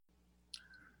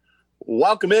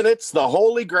Welcome in. It's the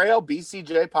Holy Grail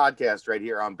BCJ podcast right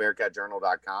here on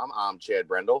BearcatJournal.com. I'm Chad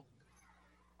Brendel.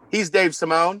 He's Dave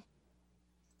Simone.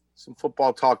 Some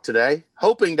football talk today.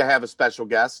 Hoping to have a special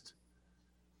guest.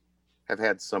 Have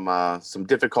had some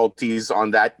difficulties on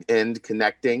that end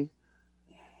connecting,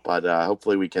 but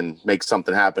hopefully we can make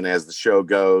something happen as the show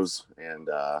goes and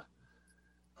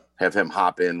have him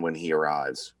hop in when he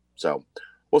arrives. So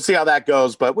we'll see how that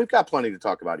goes, but we've got plenty to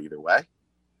talk about either way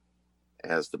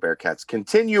as the Bearcats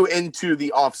continue into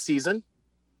the off season.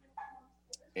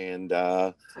 And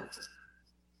how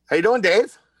you doing,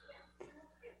 Dave?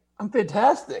 I'm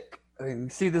fantastic. I mean,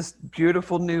 see this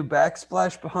beautiful new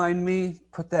backsplash behind me?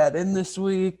 Put that in this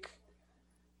week.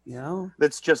 You know,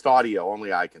 That's just audio.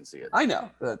 Only I can see it. I know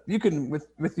you can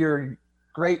with your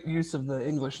great use of the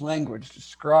English language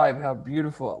describe how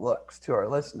beautiful it looks to our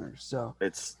listeners. So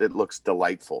It looks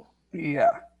delightful.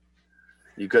 yeah.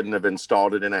 You couldn't have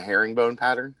installed it in a herringbone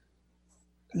pattern?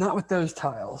 Not with those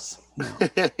tiles.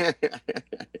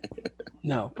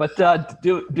 No, but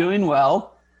doing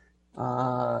well.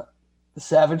 The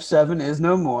Savage 7 is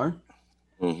no more.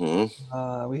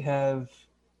 Mm-hmm. We have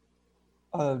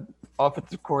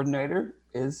offensive coordinator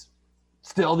is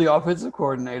still the offensive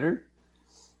coordinator.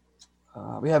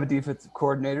 We have a defensive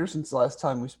coordinator since the last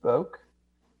time we spoke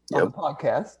on the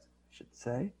podcast, I should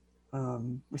say.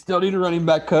 We still need a running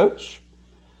back coach.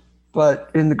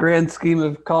 But in the grand scheme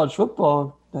of college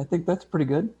football, I think that's pretty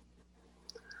good.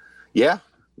 Yeah.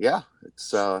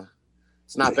 It's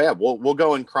not bad. We'll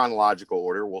go in chronological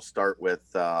order. We'll start with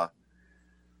the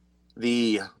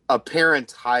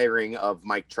apparent hiring of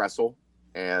Mike Tressel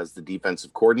as the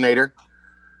defensive coordinator.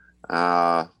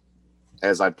 As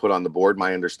I put on the board,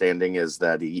 my understanding is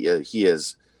that he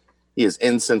is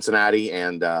in Cincinnati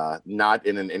and not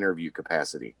in an interview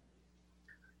capacity.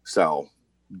 So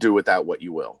do with that what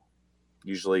you will.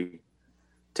 Usually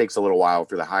takes a little while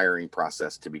for the hiring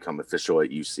process to become official at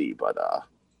UC, but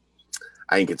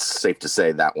I think it's safe to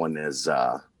say that one is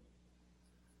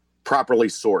properly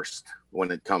sourced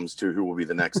when it comes to who will be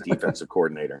the next defensive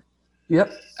coordinator.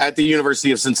 Yep. At the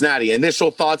University of Cincinnati. Initial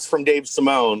thoughts from Dave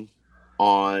Simone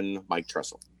on Mike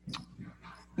Tressel.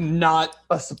 Not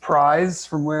a surprise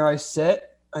from where I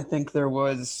sit. I think it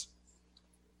was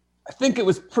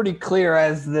pretty clear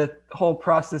as the whole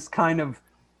process kind of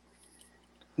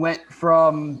went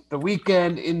from the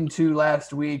weekend into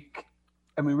last week,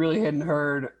 and we really hadn't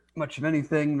heard much of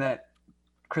anything that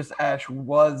Chris Ash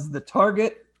was the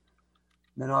target.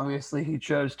 Then obviously he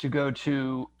chose to go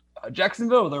to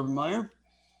Jacksonville with Urban Meyer.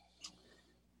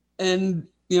 And,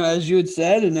 as you had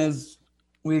said, and as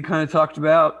we kind of talked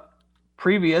about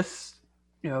previous,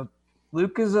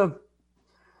 Luke is a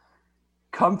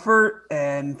comfort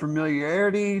and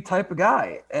familiarity type of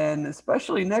guy. And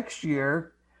especially next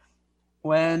year,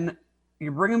 when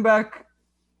you're bringing back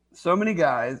so many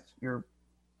guys, you're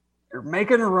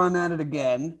making a run at it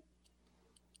again.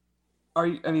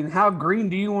 How green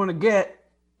do you want to get?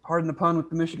 Pardon the pun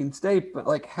with the Michigan State, but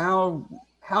like how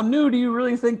new do you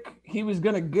really think he was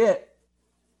going to get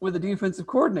with a defensive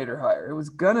coordinator hire? It was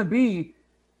going to be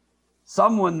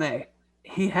someone that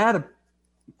he had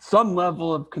some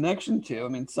level of connection to. I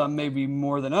mean, some maybe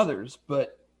more than others,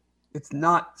 but it's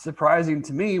not surprising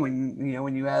to me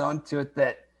when you add on to it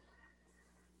that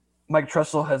Mike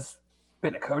Tressel has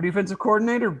been a co-defensive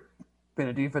coordinator, been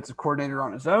a defensive coordinator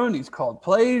on his own. He's called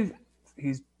plays.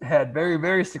 He's had very,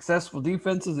 very successful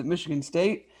defenses at Michigan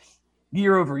State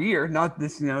year over year. Not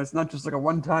this, it's not just like a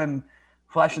one-time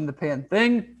flash in the pan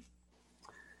thing.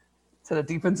 He's had a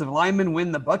defensive lineman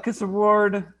win the Butkus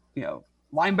Award.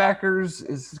 Linebackers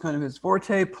is kind of his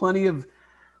forte. Plenty of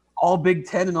all Big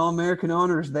Ten and All American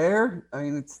honors there. I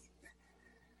mean, it's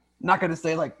not going to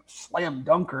say like slam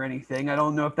dunk or anything. I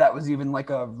don't know if that was even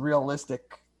like a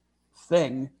realistic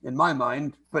thing in my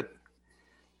mind, but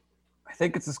I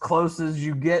think it's as close as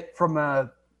you get from a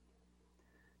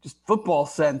just football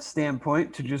sense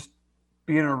standpoint to just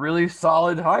being a really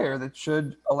solid hire that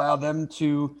should allow them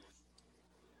to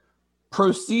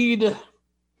proceed,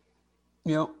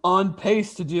 on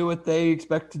pace to do what they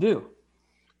expect to do.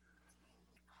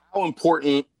 How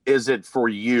important is it for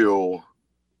you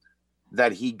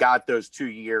that he got those 2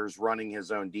 years running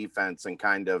his own defense and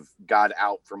kind of got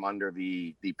out from under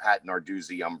the Pat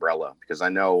Narduzzi umbrella? Because I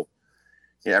know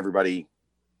everybody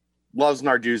loves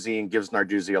Narduzzi and gives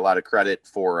Narduzzi a lot of credit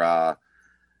for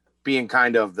being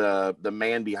kind of the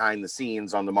man behind the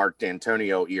scenes on the Mark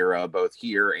D'Antonio era, both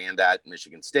here and at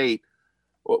Michigan State.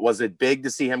 Was it big to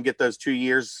see him get those 2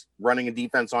 years running a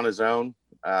defense on his own?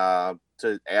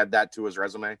 To add that to his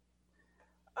resume?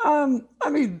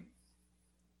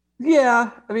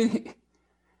 Yeah.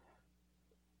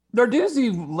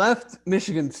 Narduzzi left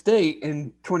Michigan State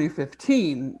in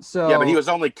 2015. So Yeah, but he was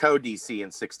only co-DC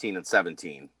in 16 and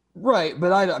 17. Right,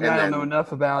 but I don't know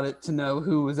enough about it to know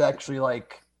who was actually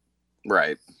like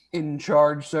right in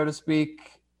charge, so to speak.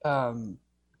 But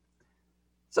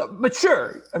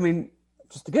sure. I mean,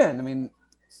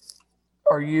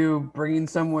 are you bringing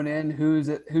someone in who's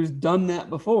done that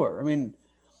before? I mean,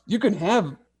 you can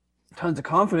have tons of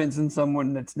confidence in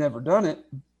someone that's never done it,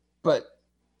 but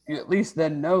you at least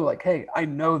then know, like, hey, I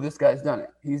know this guy's done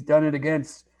it. He's done it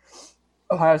against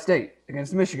Ohio State,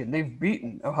 against Michigan. They've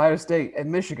beaten Ohio State and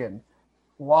Michigan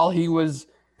while he was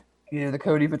the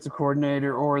co-defensive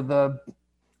coordinator or the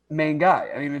main guy.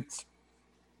 I mean, it's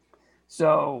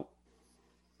so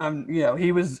he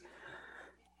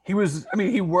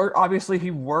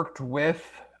worked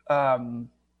with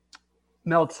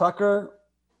Mel Tucker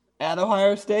at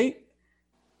Ohio State.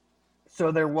 So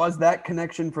there was that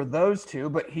connection for those two,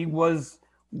 but he was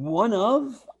one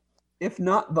of, if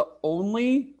not the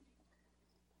only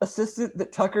assistant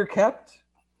that Tucker kept.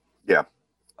 Yeah.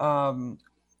 Now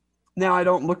I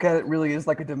don't look at it really as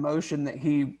like a demotion that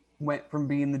he went from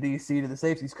being the DC to the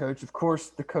safeties coach. Of course,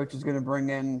 the coach is going to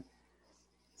bring in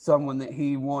someone that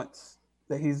he wants,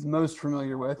 that he's most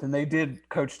familiar with, and they did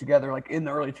coach together like in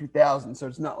the early 2000s, so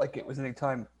it's not like it was any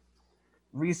time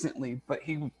recently, but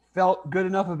he felt good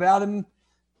enough about him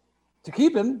to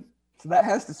keep him. So that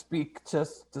has to speak to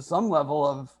some level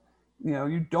of,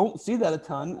 you don't see that a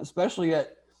ton, especially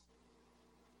at,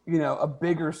 a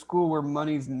bigger school where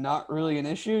money's not really an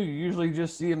issue. You usually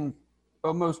just see him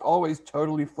almost always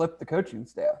totally flip the coaching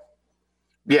staff.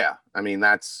 Yeah. I mean,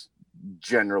 that's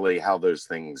generally how those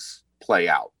things play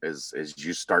out is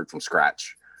you start from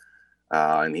scratch.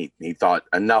 And he thought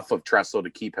enough of Tressel to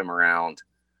keep him around.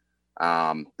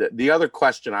 The other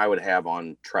question I would have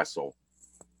on Tressel,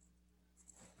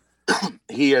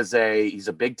 he's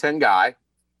a Big Ten guy,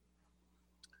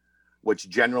 which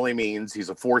generally means he's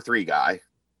a 4-3 guy.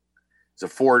 He's a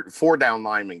four down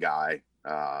lineman guy,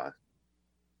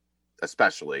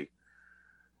 especially.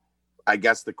 I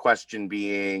guess the question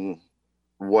being,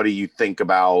 what do you think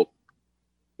about,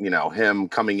 him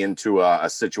coming into a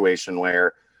situation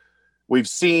where we've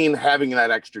seen having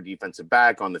that extra defensive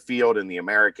back on the field in the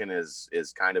American is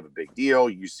kind of a big deal.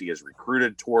 UC is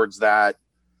recruited towards that.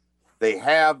 They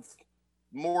have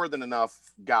more than enough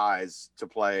guys to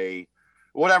play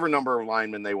whatever number of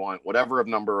linemen they want, whatever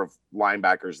number of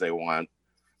linebackers they want,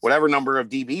 whatever number of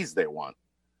DBs they want.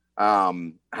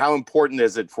 How important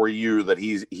is it for you that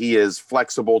he is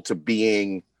flexible to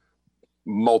being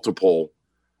multiple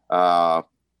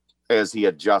as he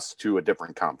adjusts to a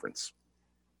different conference?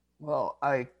 Well,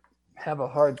 I have a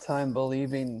hard time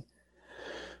believing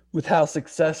with how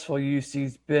successful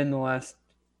UC's been the last,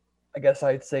 I guess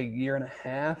I'd say, year and a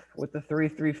half with the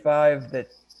 3-3-5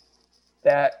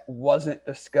 that wasn't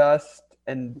discussed,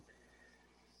 and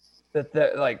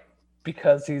that like,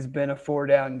 because he's been a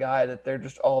 4-down guy, that they're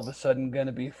just all of a sudden going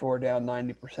to be 4 down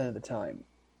 90% of the time.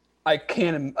 I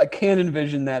can't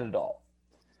envision that at all.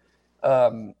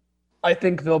 I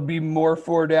think they'll be more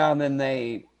 4 down than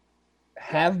they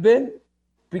have been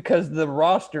because the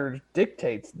roster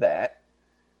dictates that.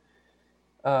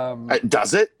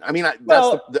 Does it? I mean,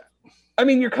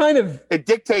 you're kind of. It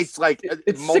dictates like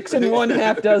it's 6 in one,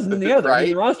 half dozen in the other. Right? I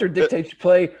mean, the roster dictates you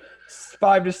play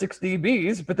 5 to 6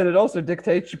 DBs, but then it also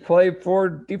dictates you play 4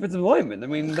 defensive linemen. I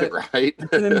mean, right?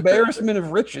 It's an embarrassment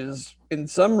of riches in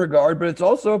some regard, but it's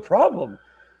also a problem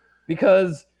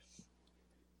because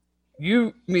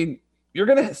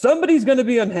somebody's gonna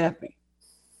be unhappy,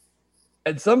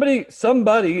 and somebody's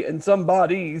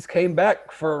came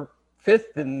back for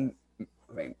fifth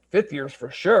years for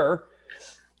sure.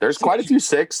 There's quite a few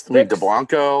sixth. I mean,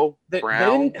 DeBlanco, Brown.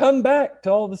 They didn't come back to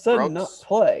all of a sudden not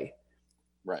play.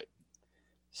 Right.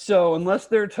 So unless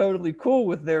they're totally cool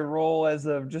with their role as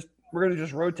we're going to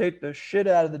just rotate the shit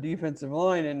out of the defensive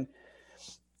line, and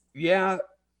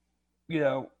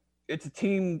it's a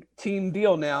team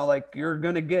deal now. Like, you're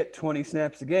going to get 20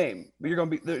 snaps a game, but it's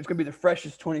going to be the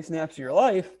freshest 20 snaps of your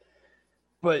life,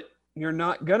 but you're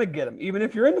not going to get them. Even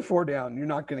if you're in the 4 down, you're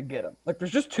not going to get them. Like, there's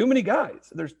just too many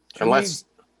guys.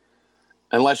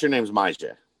 Unless your name's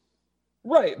Maje.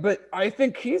 Right, but I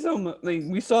think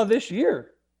we saw this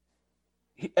year,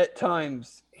 at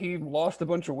times, he lost a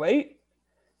bunch of weight.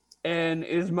 And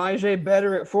is Maje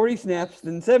better at 40 snaps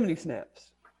than 70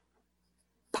 snaps?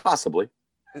 Possibly.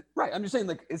 Right, I'm just saying,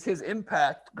 like, is his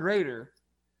impact greater,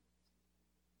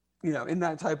 in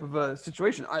that type of a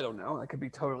situation? I don't know. I could be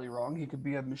totally wrong. He could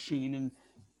be a machine and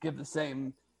give the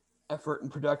same effort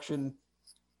and production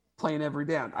playing every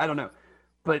down. I don't know.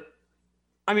 But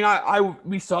I mean,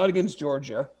 we saw it against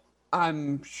Georgia.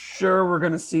 I'm sure we're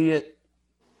going to see it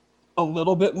a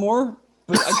little bit more,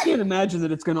 but I can't imagine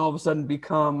that it's going to all of a sudden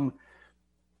become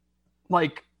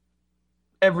like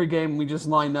every game we just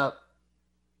line up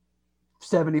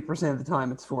 70% of the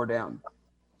time it's 4 down.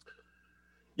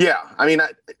 Yeah, I mean,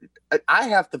 I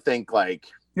have to think like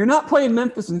you're not playing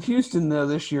Memphis and Houston though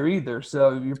this year either,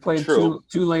 so you're playing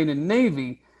Tulane and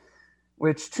Navy,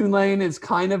 which Tulane is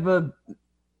kind of I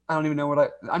don't even know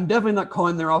what I'm definitely not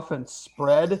calling their offense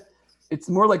spread. It's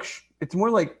more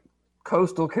like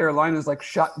Coastal Carolina's like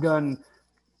shotgun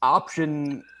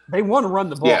option. They want to run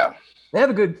the ball. Yeah. They have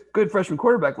a good freshman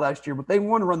quarterback last year, but they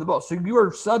want to run the ball. So you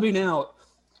are subbing out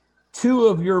 2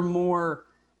 of your more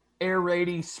air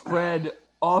raidy spread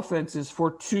offenses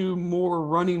for 2 more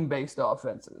running-based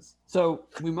offenses. So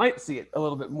we might see it a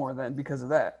little bit more then because of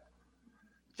that.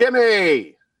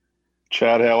 Jimmy!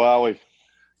 Chad, how are we?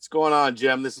 What's going on,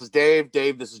 Jim? This is Dave.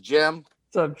 Dave, this is Jim.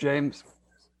 What's up, James?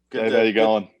 Dave, how you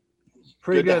going?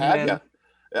 Pretty good, man.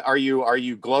 Are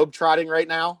you globe-trotting right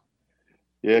now?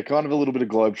 Yeah, kind of a little bit of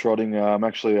globe-trotting. I'm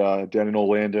actually down in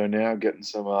Orlando now, getting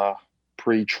some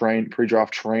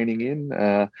pre-draft training in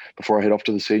before I head off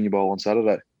to the Senior Bowl on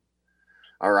Saturday.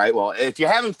 All right. Well, if you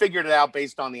haven't figured it out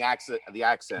based on the accent,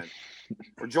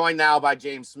 we're joined now by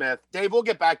James Smith. Dave, we'll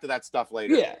get back to that stuff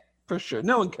later. Yeah, for sure.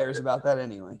 No one cares about that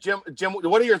anyway. Jim,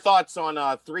 what are your thoughts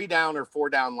on 3 down or 4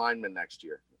 down linemen next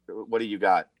year? What do you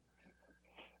got?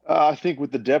 I think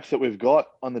with the depth that we've got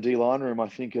on the D-line room, I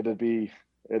think it'd be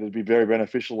very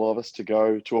beneficial of us to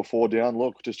go to a 4 down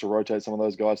look just to rotate some of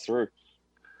those guys through.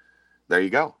 There you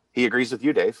go. He agrees with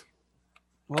you, Dave.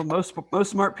 Well, most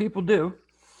smart people do.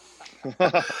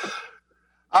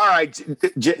 All right,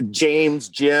 James,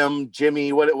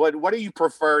 Jimmy, what do you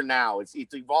prefer now? It's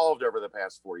evolved over the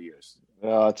past 4 years.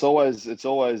 It's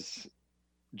always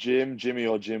Jim, Jimmy,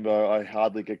 or Jimbo. I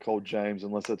hardly get called James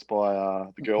unless it's by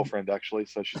the girlfriend, actually.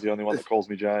 So she's the only one that calls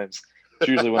me James. It's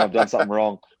usually when I've done something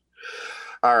wrong.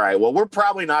 All right. Well, we're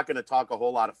probably not going to talk a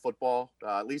whole lot of football,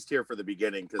 at least here for the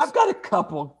beginning. I've got a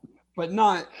couple, but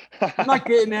not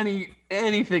getting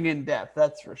anything in depth.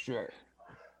 That's for sure.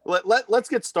 Let's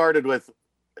get started with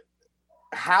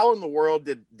how in the world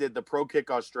did the Pro Kick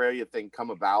Australia thing come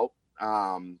about?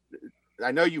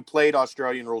 I know you played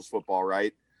Australian rules football,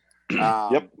 right?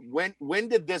 Yep. When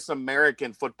did this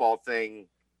American football thing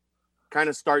kind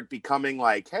of start becoming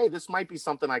like, hey, this might be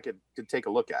something I could take a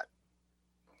look at?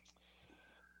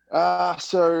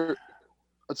 So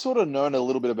I'd sort of known a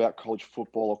little bit about college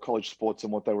football or college sports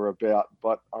and what they were about,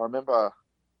 but I remember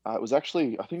it was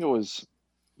actually, I think it was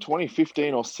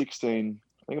 2015 or 16.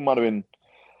 I think it might have been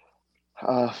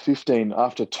 15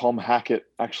 after Tom Hackett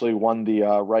actually won the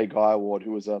Ray Guy Award,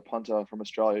 who was a punter from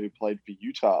Australia who played for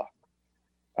Utah.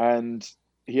 And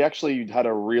he actually had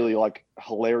a really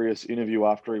hilarious interview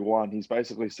after he won. He's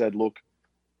basically said, look,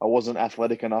 I wasn't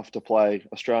athletic enough to play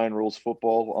Australian rules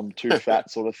football. I'm too fat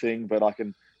sort of thing, but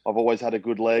I've always had a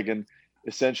good leg. And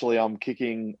essentially I'm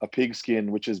kicking a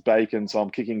pigskin, which is bacon. So I'm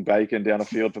kicking bacon down a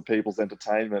field for people's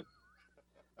entertainment.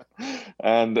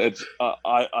 And it's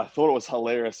I thought it was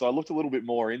hilarious. So I looked a little bit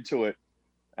more into it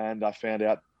and I found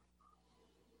out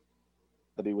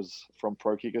that he was from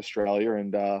Pro Kick Australia.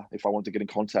 And if I wanted to get in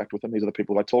contact with him, these are the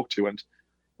people I talked to. And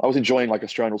I was enjoying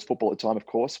Australian rules football at the time, of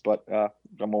course, but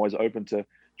I'm always open to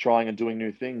trying and doing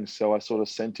new things. So I sort of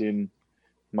sent in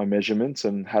my measurements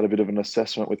and had a bit of an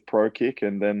assessment with Pro Kick.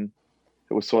 And then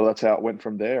it was sort of, that's how it went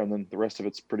from there. And then the rest of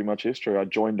it's pretty much history. I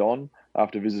joined on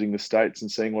after visiting the States and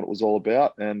seeing what it was all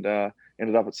about and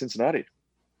ended up at Cincinnati.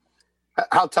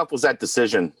 How tough was that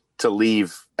decision to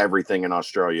leave everything in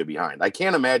Australia behind? I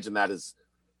can't imagine that is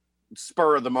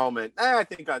spur of the moment. I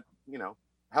think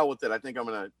hell with it. I think I'm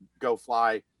going to go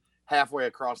fly halfway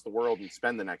across the world and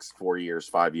spend the next 4 years,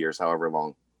 5 years, however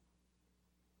long.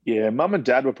 Yeah, Mum and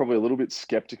Dad were probably a little bit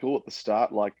skeptical at the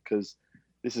start, because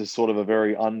this is sort of a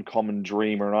very uncommon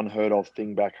dream or an unheard of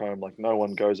thing back home. No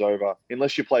one goes over,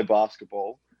 unless you play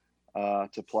basketball,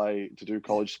 to do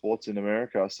college sports in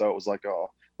America. So it was are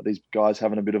these guys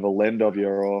having a bit of a lend of you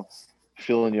or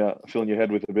filling your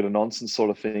head with a bit of nonsense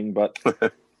sort of thing. But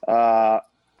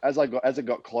as it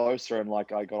got closer and I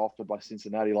got offered by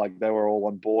Cincinnati, they were all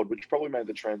on board, which probably made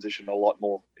the transition a lot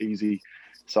more easy.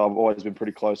 So I've always been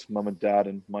pretty close with Mum and Dad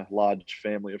and my large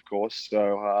family, of course.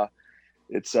 So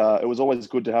it was always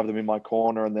good to have them in my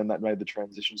corner, and then that made the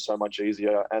transition so much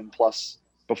easier. And plus,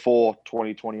 before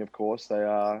 2020, of course, they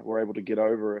were able to get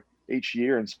over each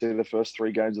year and see the first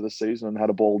 3 games of the season and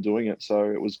had a ball doing it. So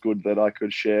it was good that I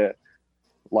could share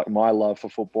my love for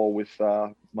football with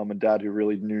Mum and Dad, who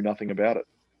really knew nothing about it.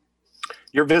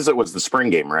 Your visit was the spring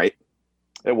game, right?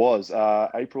 It was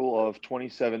April of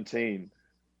 2017.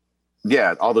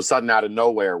 Yeah, all of a sudden out of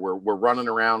nowhere, we're running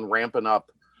around, ramping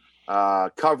up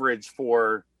coverage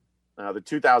for the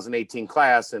 2018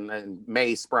 class, and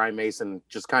Brian Mason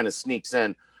just kind of sneaks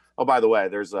in. Oh, by the way,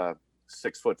 there's a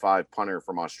 6'5" punter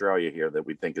from Australia here that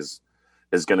we think is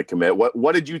going to commit.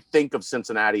 What did you think of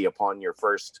Cincinnati upon your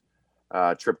first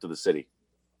trip to the city?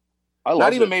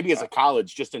 Not even maybe as a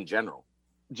college, just in general.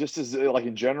 Just as like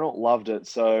in general, loved it.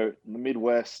 So the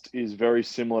Midwest is very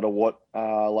similar to what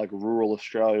like rural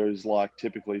Australia is like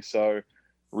typically. So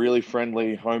really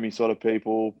friendly, homey sort of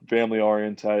people, family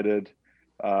orientated,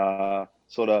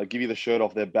 sort of give you the shirt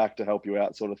off their back to help you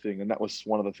out sort of thing. And that was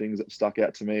one of the things that stuck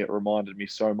out to me. It reminded me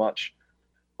so much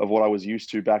of what I was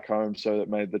used to back home. So that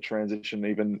made the transition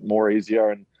even more easier.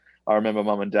 And I remember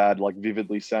mum and dad like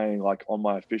vividly saying like on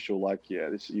my official, like, yeah,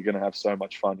 you're going to have so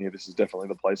much fun here. This is definitely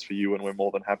the place for you. And we're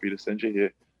more than happy to send you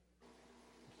here.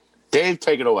 Dave,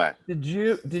 take it away. Did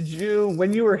you,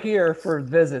 when you were here for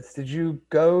visits, did you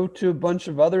go to a bunch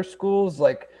of other schools?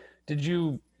 Like, did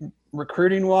you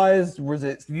recruiting wise, was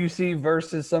it UC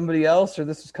versus somebody else, or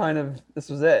this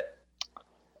was it?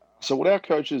 So what our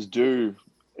coaches do,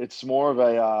 it's more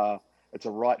of it's a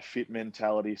right fit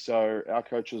mentality. So our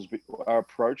coaches are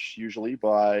approached usually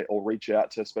or reach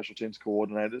out to special teams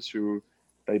coordinators who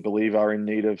they believe are in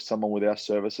need of someone with our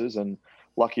services. And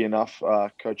lucky enough,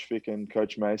 Coach Vic and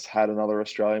Coach Mace had another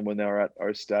Australian when they were at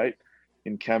O State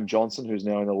in Cam Johnson, who's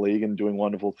now in the league and doing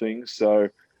wonderful things. So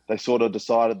they sort of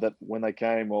decided that when they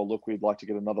came, well, look, we'd like to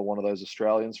get another one of those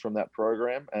Australians from that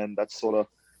program. And that's sort of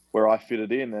where I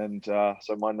fitted in. And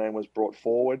so my name was brought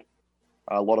forward.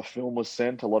 A lot of film was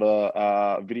sent, a lot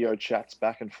of video chats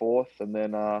back and forth. And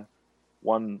then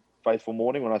one fateful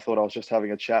morning when I thought I was just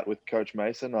having a chat with Coach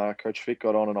Mason, Coach Vic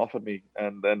got on and offered me.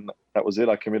 And then that was it.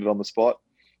 I committed on the spot.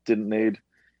 Didn't need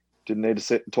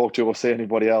to talk to or see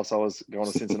anybody else. I was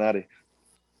going to Cincinnati.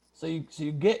 So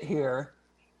you get here.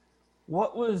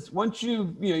 What was, once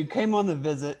you came on the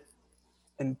visit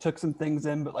and took some things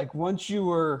in, but like once you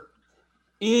were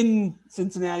in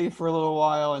Cincinnati for a little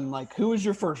while, and like, who was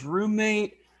your first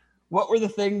roommate? What were the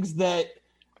things that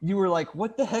you were like,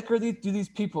 what the heck do these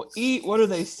people eat? What are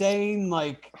they saying?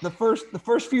 Like the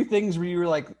first few things where you were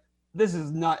like, this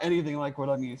is not anything like what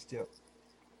I'm used to.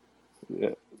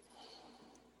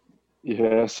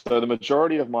 Yeah. So the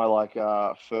majority of my like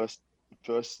first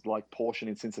like portion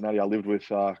in Cincinnati, I lived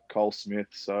with Cole Smith.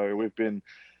 So we've been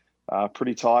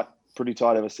pretty tight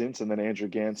ever since. And then Andrew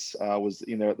Gantz was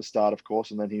in there at the start, of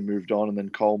course, and then he moved on, and then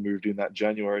Cole moved in that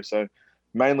January. So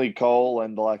mainly Cole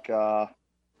and like,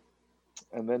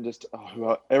 and then just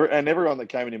everyone that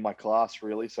came in my class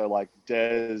really. So like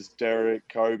Des, Derek,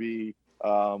 Kobe,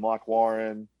 Mike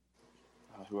Warren,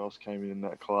 who else came in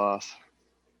that class?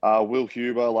 Will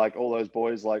Huber, like all those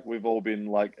boys, like we've all been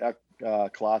like our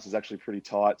class is actually pretty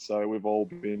tight. So we've all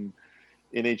been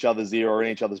in each other's ear or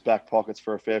in each other's back pockets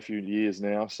for a fair few years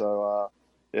now. So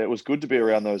yeah, it was good to be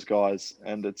around those guys,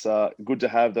 and it's good to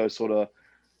have those sort of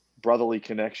brotherly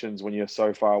connections when you're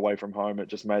so far away from home. It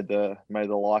just made the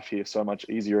life here so much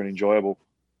easier and enjoyable.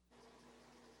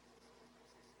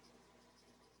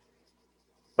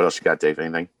 What else you got, Dave?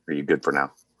 Anything? Are you good for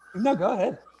now? No, go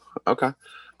ahead. Okay.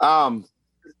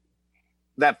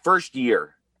 That first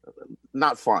year,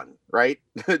 not fun, right?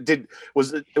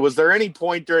 Was there any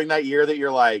point during that year that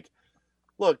you're like,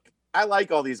 look, I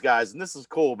like all these guys and this is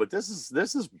cool, but this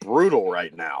is brutal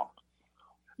right now?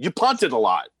 You punted a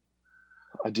lot.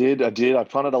 I did. I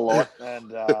punted a lot,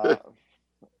 and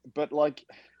but like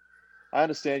I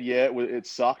understand. Yeah, it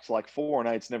sucked. Like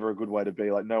 4-8's never a good way to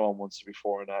be. Like no one wants to be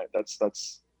 4-8.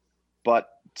 That's. But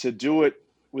to do it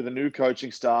with a new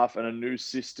coaching staff and a new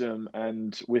system,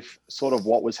 and with sort of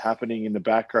what was happening in the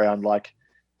background, like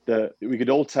we could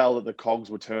all tell that the cogs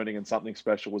were turning and something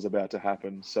special was about to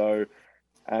happen. So,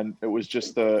 and it was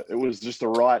just the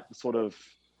right sort of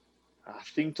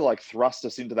thing to like thrust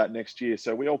us into that next year.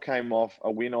 So we all came off a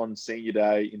win on senior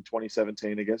day in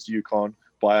 2017 against UConn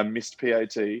by a missed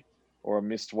PAT or a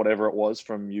missed whatever it was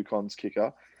from UConn's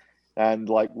kicker. And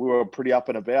like we were pretty up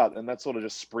and about, and that sort of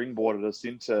just springboarded us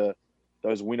into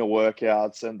those winter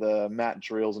workouts and the mat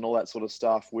drills and all that sort of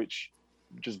stuff, which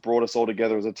just brought us all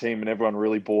together as a team, and everyone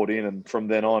really bought in. And from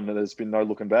then on, there's been no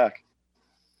looking back.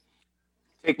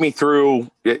 Take me through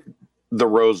the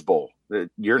Rose Bowl.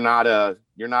 You're not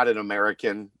an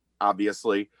American,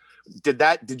 obviously.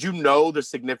 Did you know the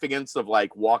significance of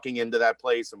like walking into that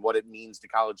place and what it means to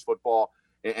college football,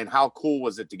 and how cool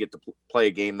was it to get to play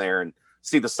a game there and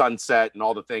see the sunset and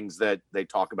all the things that they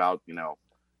talk about,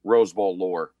 Rose Bowl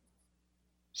lore?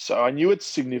 So I knew its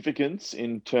significance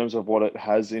in terms of what it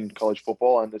has in college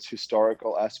football and its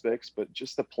historical aspects, but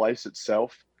just the place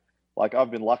itself, like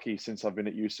I've been lucky since I've been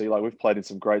at UC. Like we've played in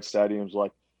some great stadiums,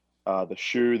 like the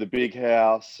Shoe, the Big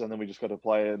House, and then we just got to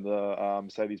play in the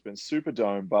Mercedes-Benz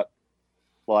Superdome. But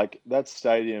like that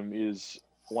stadium is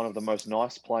one of the most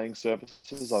nice playing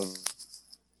surfaces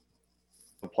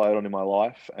I've played on in my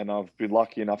life, and I've been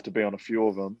lucky enough to be on a few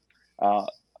of them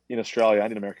in Australia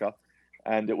and in America.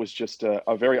 And it was just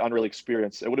a very unreal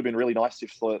experience. It would have been really nice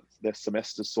if their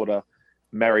semesters sort of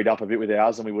married up a bit with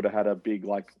ours, and we would have had a big,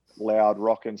 like, loud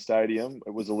rocking stadium.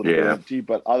 It was a little bit empty,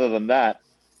 but other than that,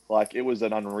 like, it was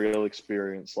an unreal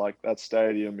experience. Like, that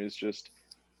stadium is just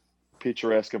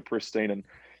picturesque and pristine, and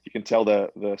you can tell the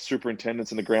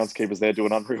superintendents and the groundskeepers there do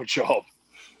an unreal job.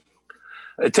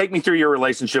 Take me through your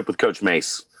relationship with Coach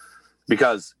Mace,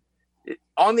 because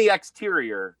on the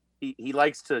exterior, he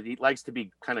likes to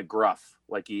be kind of gruff,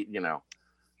 like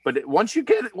but once you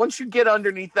get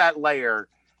underneath that layer,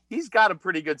 he's got a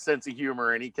pretty good sense of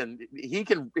humor, and he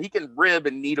can rib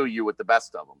and needle you with the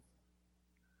best of them.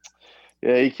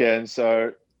 Yeah, he can.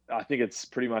 So I think it's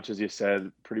pretty much as you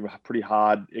said, pretty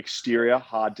hard exterior,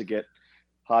 hard to get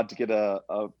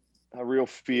a real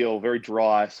feel, very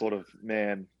dry sort of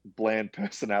bland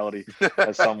personality,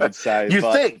 as some would say. You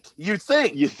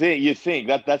think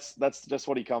that's just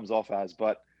what he comes off as.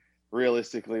 But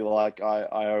realistically, like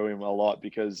I owe him a lot,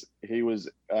 because he was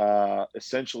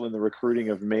essential in the recruiting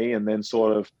of me, and then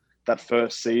sort of that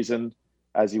first season,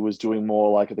 as he was doing more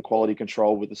like the quality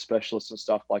control with the specialists and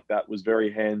stuff like that, was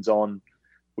very hands-on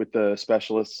with the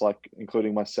specialists, like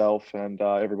including myself and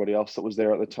everybody else that was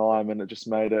there at the time, and it just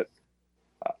made it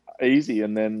easy.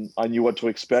 And then I knew what to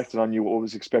expect, and I knew what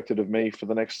was expected of me for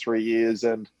the next 3 years,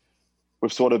 and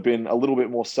we've sort of been a little bit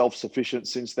more self-sufficient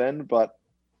since then. But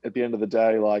at the end of the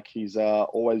day, like, he's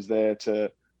always there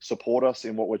to support us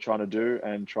in what we're trying to do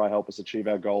and try help us achieve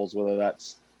our goals, whether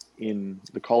that's in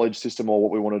the college system or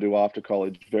what we want to do after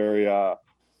college.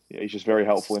 He's just very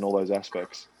helpful in all those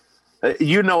aspects.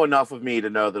 You know enough of me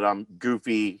to know that I'm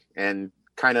goofy and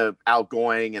kind of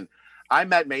outgoing, and I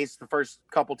met Mace the first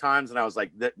couple times, and I was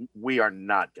like, we are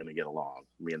not going to get along,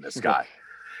 me and this guy.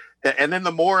 And then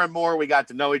the more and more we got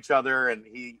to know each other, and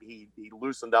he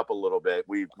loosened up a little bit.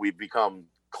 We've become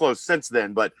close since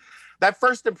then. But that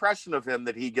first impression of him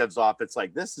that he gives off, it's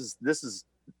like, this is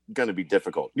going to be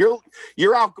difficult.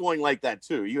 You're outgoing like that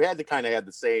too. You had to kind of have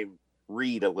the same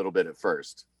read a little bit at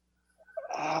first.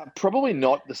 Probably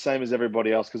not the same as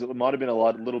everybody else, because it might have been a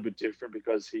little bit different,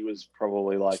 because he was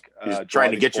probably like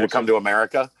trying to get you to come to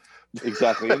America.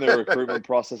 Exactly, in the recruitment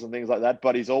process and things like that.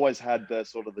 But he's always had the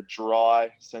sort of the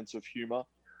dry sense of humor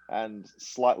and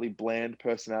slightly bland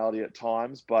personality at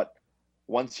times. But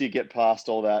once you get past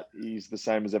all that, he's the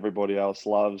same as everybody else.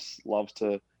 Loves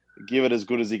to give it as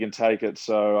good as he can take it.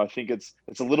 So I think it's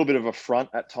a little bit of a front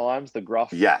at times, the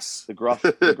gruff. Yes. The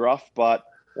gruff. But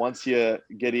once you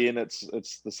get in, it's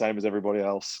the same as everybody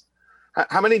else.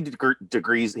 How many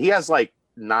degrees? He has like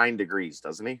 9 degrees,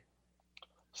 doesn't he?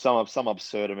 Some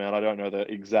absurd amount. I don't know the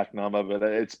exact number, but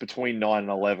it's between 9 and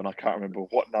 11. I can't remember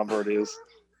what number it is.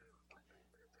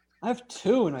 I have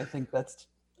 2, and I think that's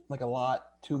like a lot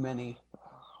too many.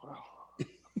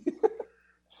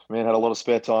 Man had a lot of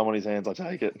spare time on his hands. I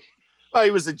take it. Well,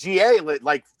 he was a GA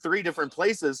like 3 different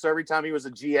places. So every time he was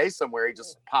a GA somewhere, he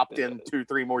just popped in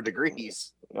 2-3 more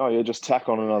degrees. Oh yeah, just tack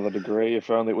on another degree. If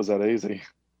only it was that easy.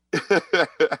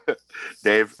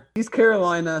 Dave. East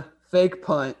Carolina, fake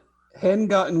punt. Hadn't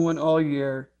gotten one all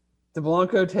year.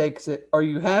 DeBlanco takes it. Are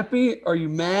you happy? Are you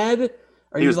mad?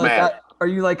 He was mad. Are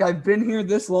you like, I've been here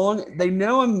this long? They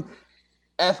know I'm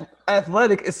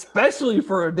athletic, especially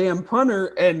for a damn punter,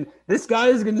 and this guy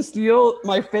is going to steal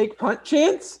my fake punt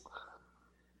chance?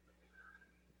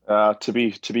 To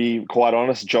be quite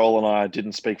honest, Joel and I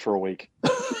didn't speak for a week.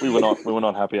 We were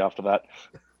not happy after that.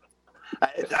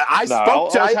 I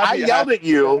yelled at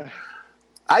you.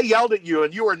 I yelled at you,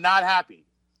 and you were not happy.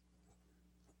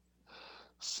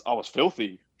 I was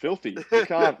filthy.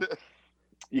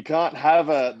 You can't have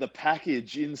the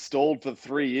package installed for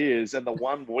 3 years, and the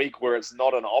 1 week where it's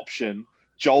not an option,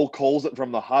 Joel calls it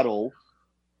from the huddle,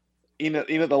 in at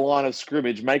the line of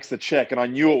scrimmage, makes the check, and I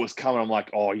knew it was coming. I'm like,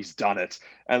 oh, he's done it.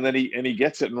 And then he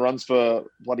gets it and runs for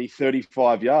bloody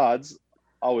 35 yards.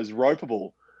 I was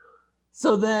ropeable.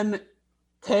 So then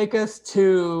take us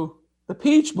to the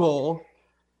Peach Bowl.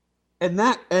 And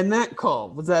that call,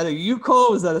 was that a U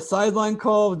call? Was that a sideline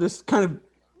call? Just kind of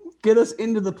get us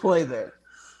into the play there.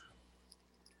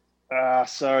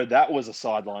 So that was a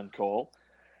sideline call,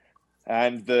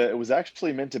 and it was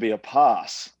actually meant to be a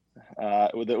pass.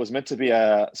 It was meant to be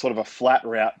a sort of a flat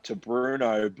route to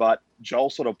Bruno, but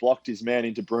Joel sort of blocked his man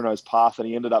into Bruno's path, and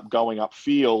he ended up going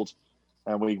upfield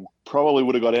and we probably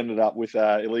would have ended up with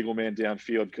an illegal man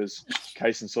downfield because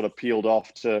Kaysen sort of peeled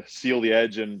off to seal the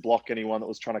edge and block anyone that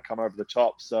was trying to come over the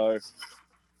top. So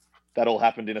that all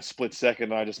happened in a split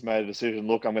second. And I just made a decision.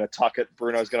 Look, I'm going to tuck it.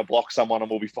 Bruno's going to block someone, and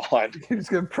we'll be fine. You're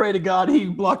just going to pray to God he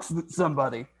blocks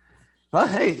somebody. But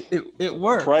hey, it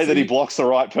worked. Pray that he blocks the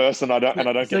right person. I don't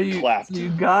get clapped. So you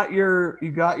got your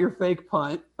fake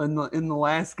punt in the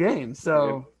last game.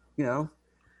 So you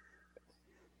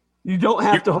don't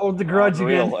have to hold the grudge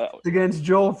against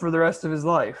Joel for the rest of his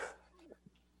life.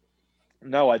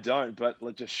 No, I don't. But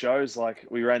it just shows like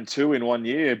we ran 2 in 1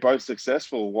 year, both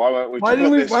successful. Why weren't we? Why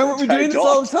weren't we doing this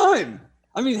all the time?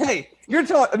 I mean, hey,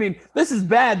 this is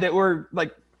bad that we're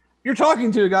like. You're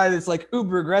talking to a guy that's like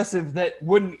uber aggressive that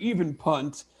wouldn't even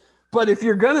punt. But if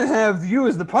you're going to have you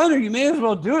as the punter, you may as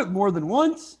well do it more than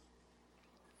once.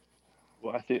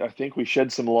 Well, I think we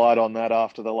shed some light on that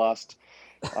after the last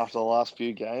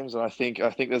few games. And I think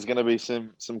there's going to be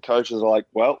some coaches like,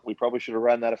 well, we probably should have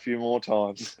ran that a few more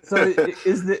times. So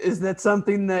is that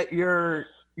something that your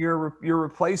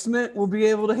replacement will be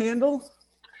able to handle?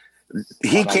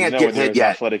 He can't get hit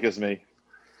yet. Athletic as me.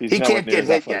 He can't get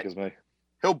hit yet. As me.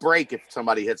 He'll break if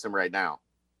somebody hits him right now.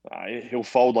 He'll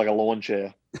fold like a lawn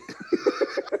chair.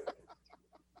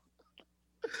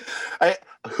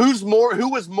 Who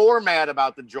was more mad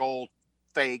about the Joel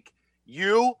fake?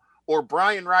 You or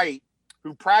Brian Wright,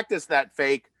 who practiced that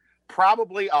fake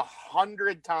probably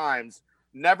 100 times,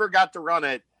 never got to run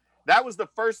it. That was the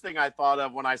first thing I thought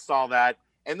of when I saw that.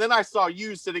 And then I saw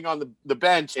you sitting on the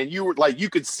bench, and you were like, you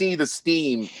could see the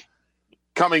steam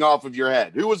coming off of your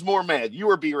head. Who was more mad, you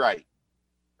or B. Wright?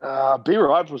 B.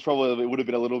 Wright was probably would have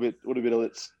been a little bit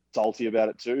salty about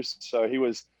it too. So he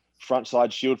was front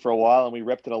side shield for a while, and we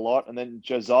repped it a lot. And then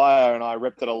Josiah and I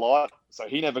repped it a lot, so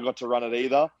he never got to run it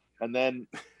either. And then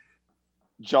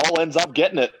Joel ends up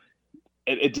getting it.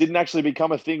 It didn't actually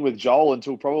become a thing with Joel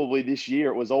until probably this year.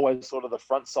 It was always sort of the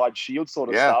front side shield sort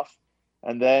of stuff.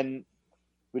 And then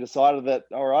we decided that,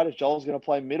 all right, if Joel's going to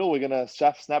play middle, we're going to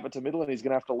snap it to middle, and he's going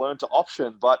to have to learn to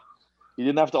option. But he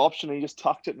didn't have to option, and he just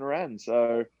tucked it and ran.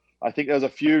 So I think there's a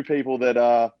few people that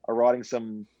are writing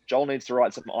some – Joel needs to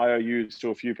write some IOUs to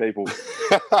a few people.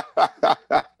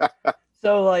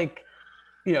 So, like,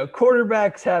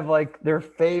 quarterbacks have, like, their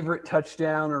favorite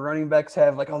touchdown, or running backs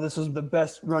have, like, oh, this was the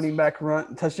best running back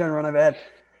touchdown run I've had.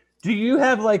 Do you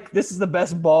have, like, this is the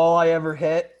best ball I ever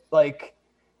hit? Like,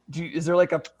 is there,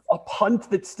 like, a punt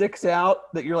that sticks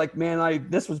out that you're like, man,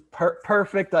 this was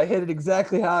perfect. I hit it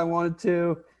exactly how I wanted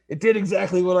to. It did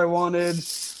exactly what I wanted.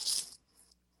 There's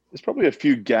probably a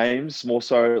few games more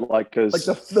so, like, because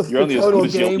you're only as good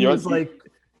as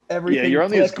everything. Yeah, you're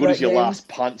only as good as your last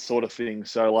punt, sort of thing.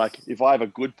 So, like, if I have a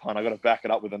good punt, I got to back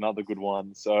it up with another good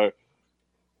one. So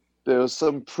there was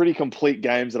some pretty complete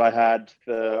games that I had.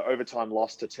 The overtime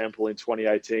loss to Temple in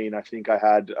 2018. I think I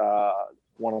had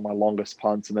one of my longest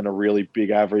punts and then a really big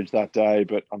average that day.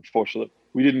 But unfortunately,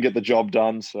 we didn't get the job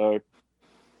done. So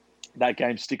that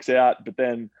game sticks out. But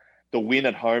then the win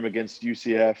at home against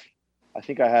UCF, I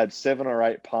think I had 7 or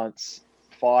 8 punts,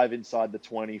 5 inside the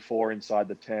 20, 4 inside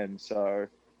the 10. So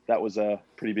that was a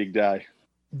pretty big day.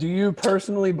 Do you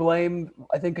personally blame,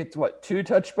 I think it's 2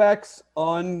 touchbacks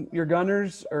on your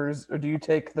Gunners, or do you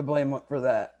take the blame for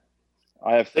that?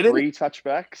 I have 3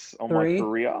 touchbacks on my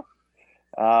career.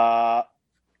 I'm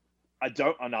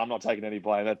not taking any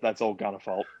blame. That's all Gunner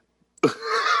fault.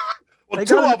 They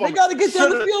got to get down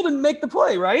the field and make the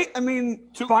play, right? I mean,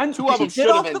 two of them get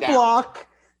off the block.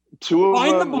 Two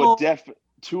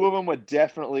of them were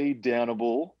definitely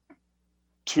downable.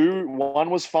 One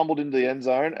was fumbled into the end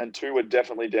zone, and 2 were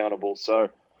definitely downable. So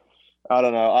I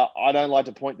don't know. I don't like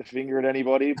to point the finger at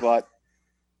anybody, but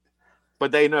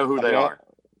they know who they are.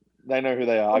 They know who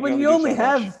they are. Well, when you only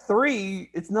have 3,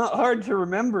 it's not hard to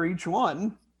remember each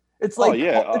one. It's like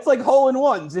it's like hole in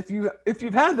ones. If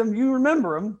you've had them, you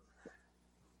remember them.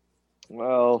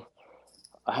 Well,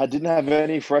 I didn't have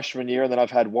any freshman year, and then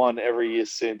I've had 1 every year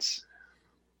since.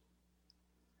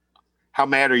 How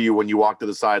mad are you when you walk to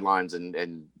the sidelines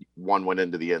and 1 went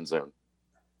into the end zone?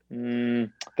 The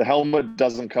helmet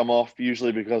doesn't come off,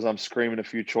 usually because I'm screaming a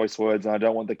few choice words, and I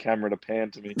don't want the camera to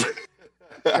pan to me.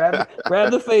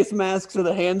 grab the face mask so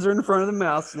the hands are in front of the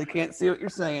mouth so they can't see what you're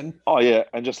saying. Oh, yeah,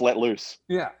 and just let loose.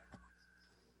 Yeah.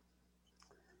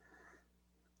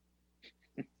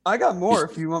 I got more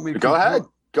if you want me to. Go ahead.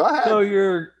 So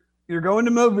you're going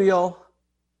to Mobile,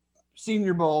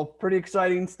 Senior Bowl, pretty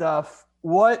exciting stuff.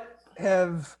 I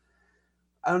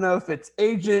don't know if it's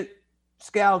agent,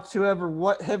 scouts, whoever,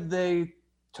 what have they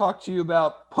talked to you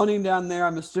about punting down there?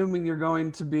 I'm assuming you're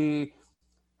going to be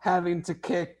having to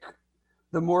kick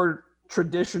the more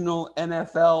traditional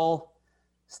NFL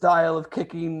style of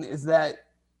kicking? Is that,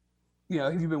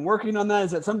 have you been working on that?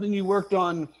 Is that something you worked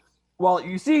on while at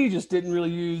UC, you just didn't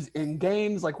really use in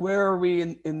games? Like, where are we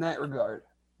in that regard?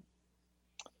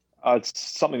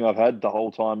 It's something I've had the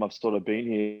whole time I've sort of been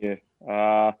here.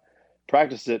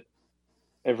 Practice it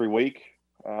every week.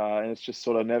 And it's just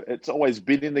sort of it's always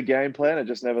been in the game plan. It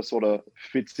just never sort of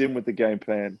fits in with the game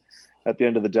plan. At the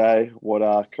end of the day, what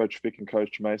Coach Vic and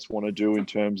Coach Mace want to do in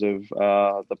terms of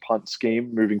the punt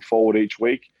scheme moving forward each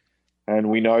week. And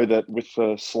we know that with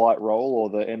the slight roll or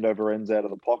the end over ends out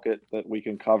of the pocket, that we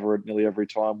can cover it nearly every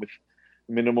time with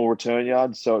minimal return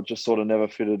yards. So it just sort of never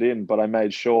fitted in. But I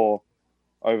made sure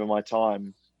over my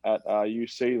time at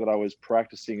UC that I was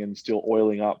practicing and still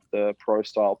oiling up the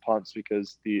pro-style punts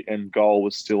because the end goal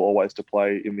was still always to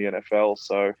play in the NFL.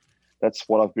 So that's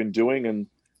what I've been doing, and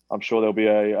I'm sure there'll be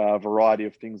a variety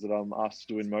of things that I'm asked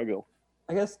to do in Mobile.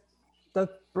 I guess that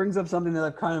brings up something that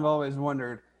I've kind of always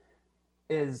wondered,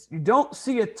 is you don't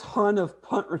see a ton of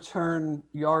punt return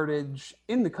yardage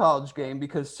in the college game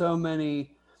because so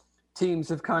many teams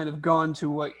have kind of gone to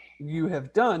what you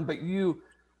have done, but you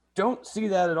don't see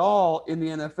that at all in the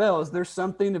NFL. Is there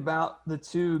something about the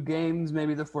two games,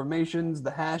 maybe the formations,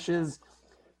 the hashes,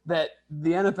 that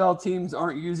the NFL teams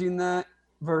aren't using that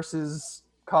versus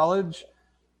college?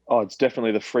 Oh, it's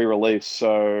definitely the free release.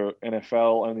 So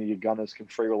NFL, only your gunners can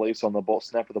free release on the ball,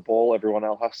 snap of the ball. Everyone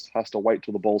else has to wait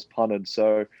till the ball's punted.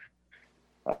 So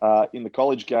in the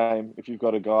college game, if you've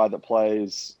got a guy that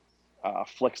plays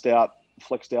flexed out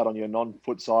on your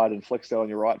non-foot side and flexed out on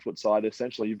your right foot side,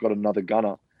 essentially you've got another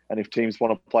gunner. And if teams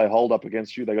want to play hold up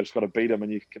against you, they just got to beat them, and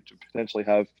you can potentially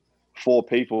have 4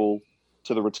 people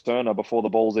to the returner before the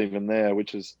ball's even there,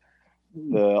 which is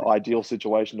the ideal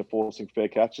situation to forcing fair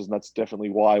catches. And that's definitely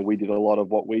why we did a lot of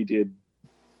what we did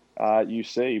at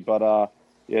UC. But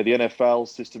the NFL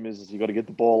system is you got to get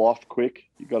the ball off quick.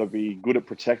 You got to be good at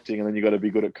protecting, and then you got to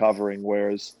be good at covering.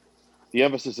 Whereas the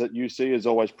emphasis at UC is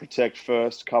always protect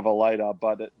first, cover later,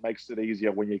 but it makes it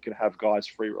easier when you can have guys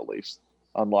free release,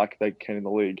 unlike they can in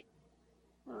the league.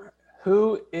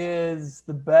 Who is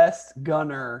the best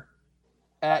gunner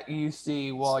at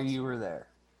UC while you were there?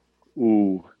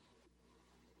 Ooh.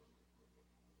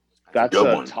 That's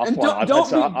a tough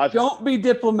one. Don't be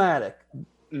diplomatic.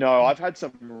 No, I've had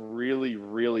some really,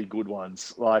 really good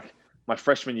ones. Like my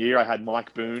freshman year, I had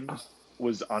Mike Boone,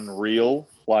 was unreal.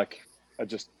 Like I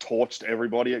just torched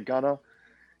everybody at gunner.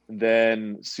 And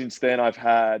then since then, I've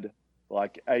had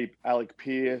like Alec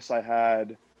Pierce. I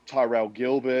had Tyrell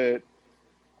Gilbert.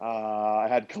 I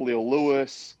had Khalil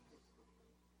Lewis.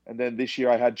 And then this year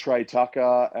I had Trey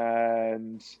Tucker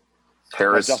and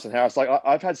Harris. Justin Harris. Like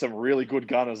I've had some really good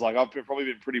gunners. Like I've probably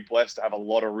been pretty blessed to have a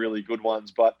lot of really good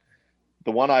ones. But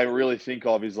the one I really think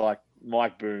of is like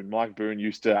Mike Boone. Mike Boone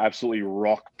used to absolutely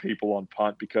rock people on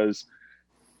punt because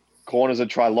corners would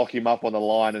try lock him up on the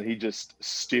line and he just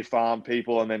stiff arm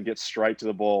people and then get straight to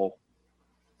the ball.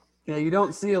 Yeah, you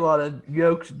don't see a lot of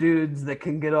yoked dudes that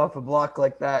can get off a block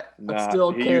like that, but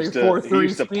still carry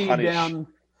 4.3 speed down.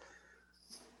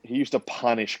 He used to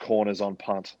punish corners on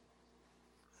punt.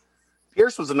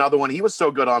 Pierce was another one. He was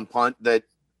so good on punt that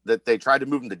they tried to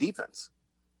move him to defense.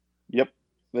 Yep.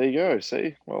 There you go.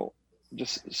 See? Well,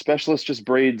 just specialist just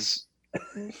breeds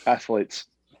athletes.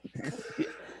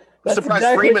 That's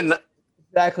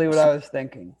exactly what I was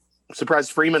thinking.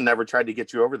 Surprised Freeman never tried to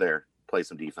get you over there, play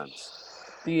some defense.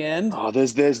 The end. Oh,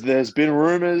 there's been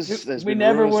rumors. We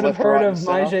never would have heard of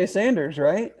Myjai Sanders,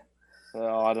 right?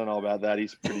 Oh, I don't know about that.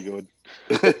 He's pretty good.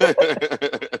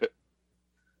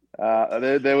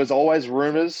 There was always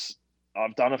rumors.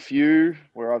 I've done a few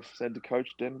where I've said to Coach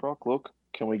Denbrock, look,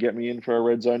 can we get me in for a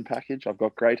red zone package? I've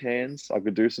got great hands. I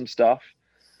could do some stuff.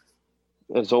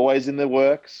 It's always in the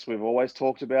works. We've always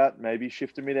talked about maybe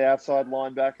shifting me to outside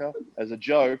linebacker as a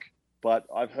joke. But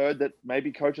I've heard that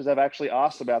maybe coaches have actually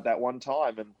asked about that one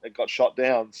time and it got shot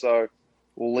down. So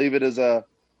we'll leave it as a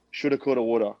shoulda, coulda,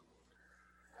 woulda.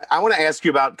 I want to ask you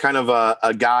about kind of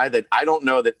a guy that I don't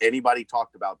know that anybody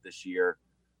talked about this year,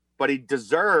 but he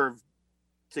deserved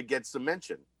to get some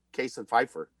mention. Kason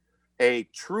Pfeiffer, a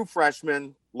true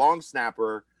freshman, long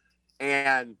snapper,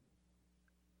 and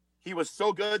he was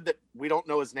so good that we don't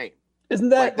know his name. Isn't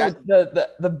that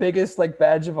the biggest like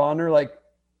badge of honor? Like,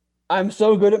 I'm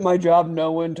so good at my job,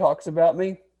 no one talks about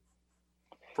me.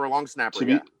 For a long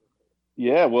snapper,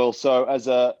 yeah. Well, so as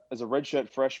a redshirt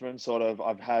freshman, sort of,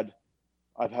 I've had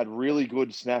really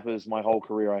good snappers my whole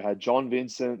career. I had John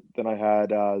Vincent, then I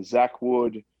had Zach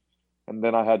Wood, and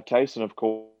then I had Kason, of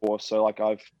course. So, like,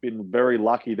 I've been very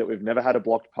lucky that we've never had a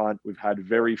blocked punt. We've had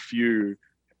very few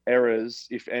errors,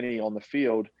 if any, on the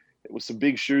field. It was some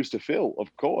big shoes to fill,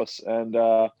 of course. And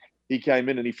he came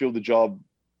in and he filled the job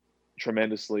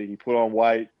tremendously. He put on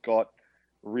weight, got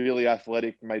really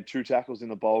athletic, made 2 tackles in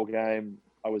the bowl game.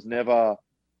 I was never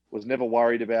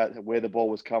worried about where the ball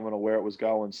was coming or where it was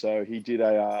going. So he did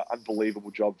a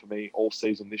unbelievable job for me all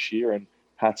season this year, and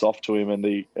hats off to him,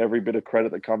 and every bit of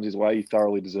credit that comes his way, he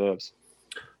thoroughly deserves.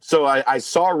 So I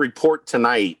saw a report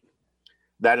tonight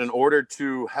that in order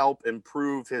to help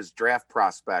improve his draft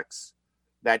prospects,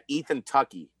 that Ethan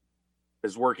Tucky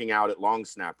is working out at long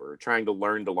snapper, trying to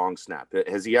learn to long snap.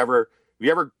 Have you ever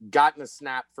gotten a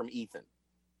snap from Ethan?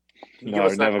 Can you give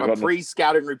us a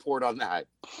pre-scouting report on that?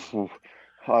 I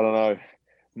don't know.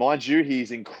 Mind you,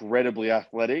 he's incredibly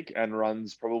athletic and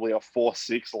runs probably a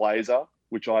 4.6 laser,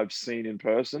 which I've seen in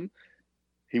person.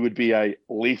 He would be a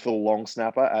lethal long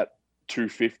snapper at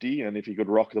 250, and if he could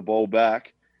rock the ball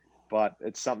back. But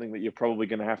it's something that you're probably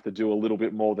going to have to do a little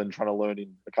bit more than trying to learn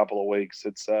in a couple of weeks.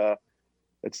 It's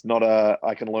not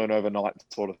I can learn overnight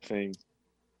sort of thing.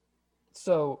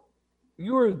 So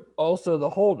you were also the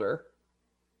holder.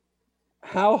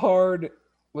 How hard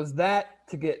was that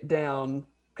to get down?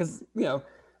 Because,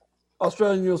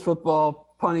 Australian rules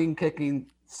football, punting,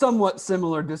 kicking, somewhat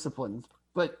similar disciplines,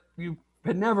 but you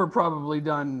had never probably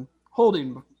done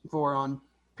holding before on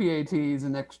PATs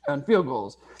and on field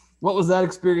goals. What was that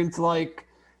experience like?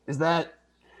 Is that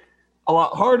a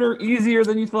lot harder, easier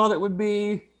than you thought it would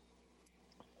be?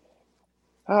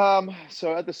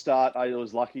 So at the start, I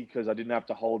was lucky because I didn't have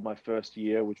to hold my first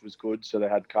year, which was good. So they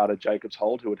had Carter Jacobs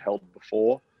hold, who had held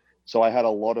before. So I had a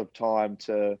lot of time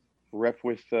to rep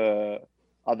with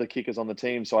other kickers on the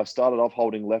team. So I started off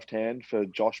holding left hand for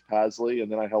Josh Pasley,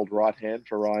 and then I held right hand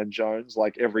for Ryan Jones.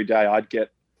 Like every day I'd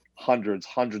get hundreds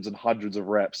and hundreds of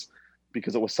reps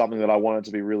because it was something that I wanted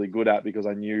to be really good at, because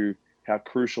I knew how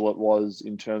crucial it was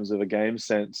in terms of a game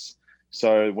sense.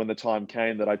 So when the time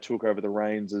came that I took over the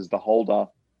reins as the holder,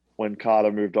 when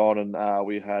Carter moved on and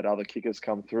we had other kickers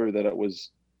come through, that it was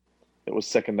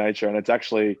second nature. And it's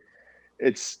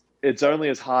only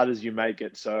as hard as you make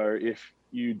it. So if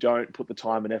you don't put the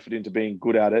time and effort into being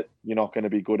good at it, you're not going to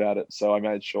be good at it. So I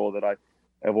made sure that I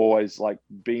have always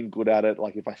been good at it.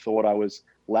 Like if I thought I was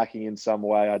lacking in some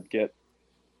way, I'd get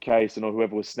Case and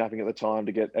whoever was snapping at the time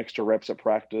to get extra reps at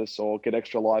practice, or get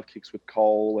extra live kicks with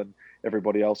Cole and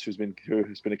everybody else who's been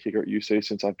a kicker at UC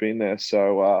since I've been there.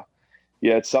 So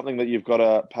it's something that you've got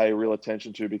to pay real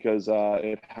attention to, because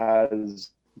it has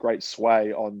great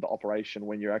sway on the operation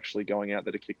when you're actually going out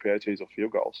there to kick PATs or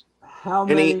field goals. How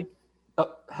many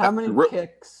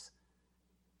kicks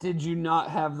did you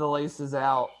not have the laces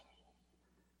out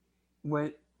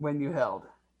when you held?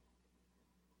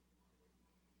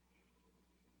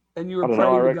 And you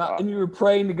were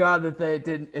praying to God that it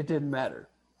didn't matter.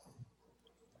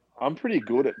 I'm pretty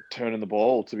good at turning the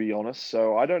ball, to be honest.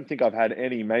 So I don't think I've had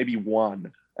any, maybe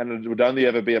one, and it would only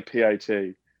ever be a PAT.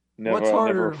 What's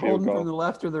harder, holding from the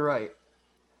left or the right?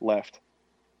 Left.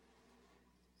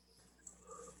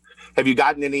 Have you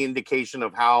gotten any indication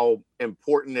of how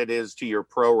important it is to your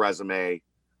pro resume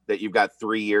that you've got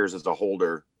 3 years as a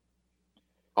holder?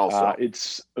 Also,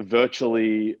 it's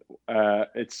virtually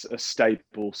it's a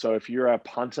staple. So if you're a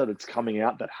punter that's coming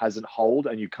out that hasn't hold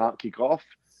and you can't kick off,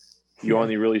 you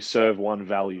only really serve one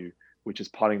value, which is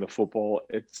punting the football.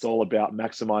 It's all about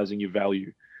maximizing your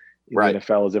value in the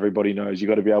NFL, as everybody knows. You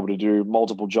got to be able to do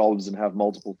multiple jobs and have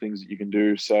multiple things that you can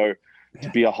do. So to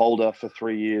be a holder for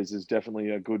 3 years is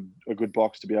definitely a good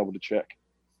box to be able to check.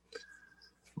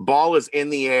 Ball is in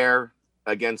the air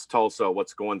against Tulsa.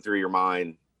 What's going through your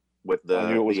mind? I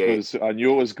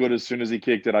knew it was good as soon as he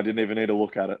kicked it. I didn't even need to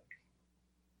look at it.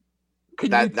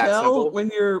 Can you tell when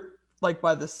you're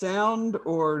by the sound,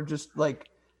 or just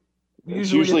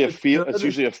it's usually a feel? It's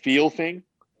usually a feel thing.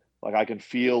 I can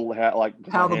feel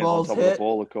how the ball's hit. The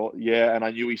ball, yeah, and I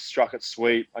knew he struck it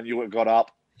sweet. I knew it got up,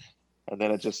 and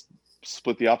then it just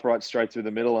split the upright straight through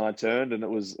the middle, and I turned, and it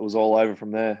was all over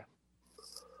from there.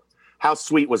 How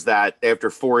sweet was that after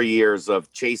 4 years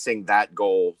of chasing that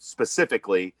goal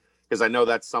specifically? Because I know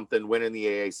that's something, winning the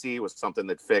AAC was something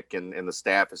that Fick and the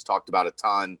staff has talked about a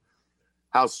ton.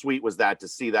 How sweet was that to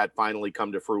see that finally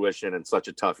come to fruition in such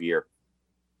a tough year?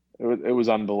 It was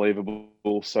unbelievable.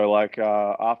 So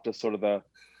after sort of the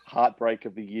heartbreak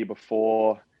of the year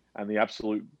before and the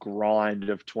absolute grind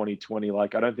of 2020, I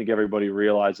don't think everybody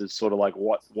realizes sort of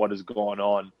what has gone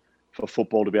on for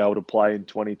football to be able to play in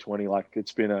 2020.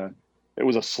 It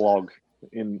was a slog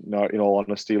in all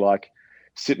honesty,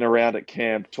 sitting around at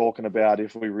camp talking about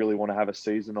if we really want to have a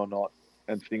season or not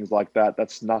and things like that.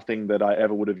 That's nothing that I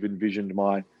ever would have envisioned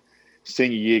my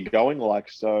senior year going like.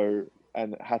 So,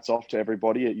 and hats off to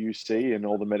everybody at UC and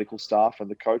all the medical staff and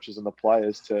the coaches and the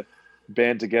players to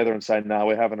band together and say, no,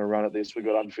 we're having a run at this. We've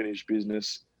got unfinished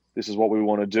business. this is what we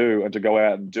want to do, and to go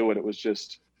out and do it, it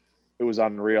was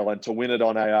unreal. And to win it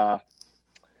on a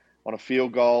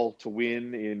field goal, to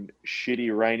win in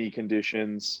shitty rainy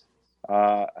conditions,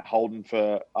 holding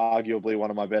for arguably one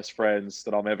of my best friends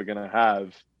that I'm ever going to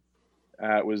have,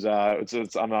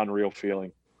 it's an unreal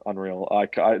feeling. Unreal.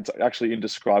 It's actually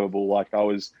indescribable. Like,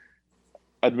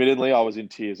 admittedly, I was in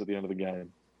tears at the end of the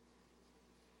game.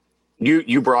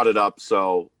 You brought it up.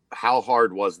 So how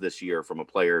hard was this year from a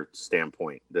player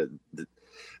standpoint?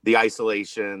 The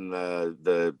isolation,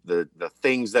 the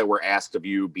things that were asked of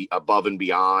you be above and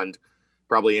beyond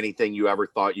probably anything you ever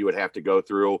thought you would have to go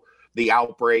through. The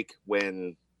outbreak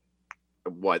when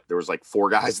there was like 4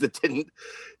 guys that didn't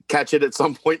catch it at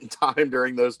some point in time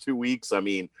during those 2 weeks. I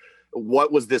mean,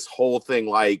 what was this whole thing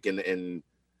like, and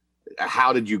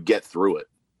how did you get through it?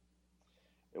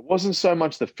 It wasn't so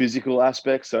much the physical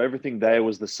aspect. So everything there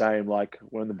was the same. Like,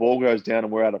 when the ball goes down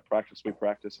and we're out of practice, we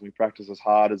practice, and we practice as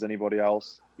hard as anybody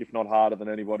else, if not harder than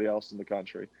anybody else in the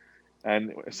country.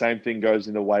 And same thing goes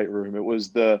in the weight room. It was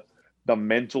the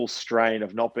mental strain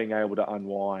of not being able to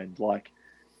unwind. Like,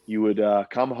 you would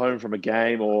come home from a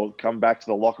game or come back to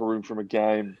the locker room from a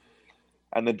game,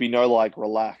 and there'd be no like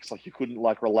relax. Like, you couldn't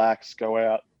like relax, go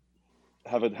out,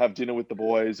 have dinner with the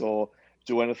boys, or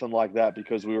do anything like that,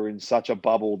 because we were in such a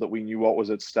bubble that we knew what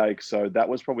was at stake. So that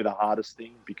was probably the hardest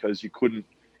thing, because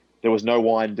there was no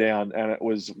wind down, and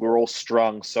we're all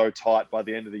strung so tight by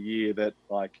the end of the year that,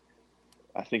 like,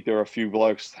 I think there were a few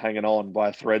blokes hanging on by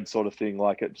a thread, sort of thing.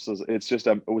 Like, it was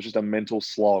just a mental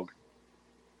slog.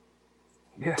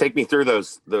 Yeah. Take me through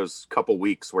those couple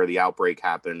weeks where the outbreak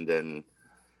happened, and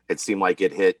it seemed like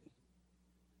it hit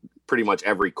pretty much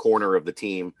every corner of the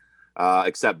team,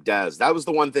 except Dez. That was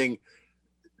the one thing.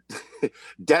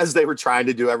 Dez, they were trying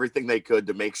to do everything they could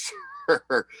to make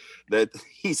sure that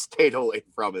he stayed away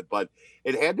from it, but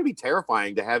it had to be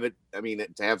terrifying to have it. I mean,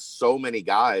 to have so many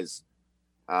guys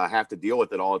have to deal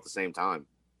with it all at the same time.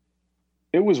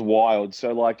 It was wild.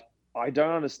 So, like, I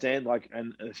don't understand, like,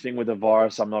 and the thing with the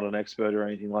virus, I'm not an expert or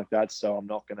anything like that, so I'm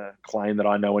not going to claim that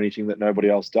I know anything that nobody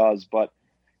else does. But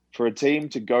for a team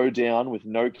to go down with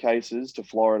no cases to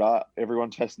Florida, everyone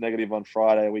tests negative on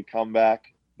Friday, we come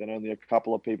back, then only a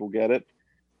couple of people get it,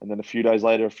 and then a few days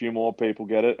later, a few more people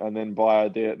get it, and then by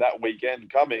that weekend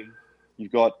coming,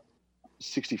 you've got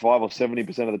 65 or 70%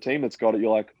 of the team that's got it. You're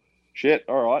like, shit,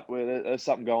 all right, there's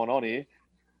something going on here.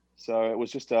 So it was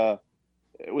just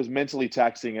it was mentally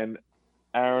taxing, and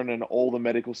Aaron and all the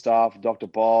medical staff, Dr.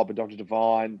 Bob and Dr.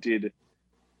 Devine, did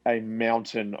a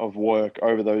mountain of work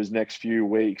over those next few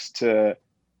weeks to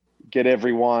get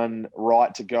everyone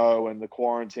right to go, and the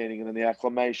quarantining, and then the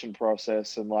acclimation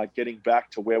process, and like getting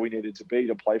back to where we needed to be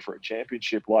to play for a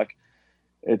championship. Like,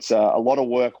 it's a lot of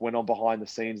work went on behind the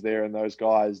scenes there, and those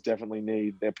guys definitely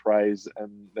need their praise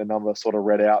and their number sort of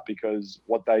read out, because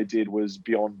what they did was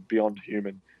beyond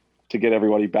human to get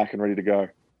everybody back and ready to go.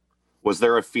 Was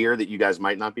there a fear that you guys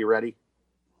might not be ready?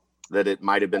 That it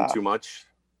might have been too much?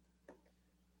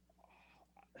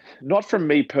 Not from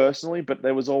me personally, but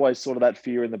there was always sort of that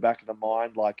fear in the back of the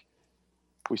mind. Like,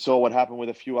 we saw what happened with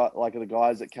a few like the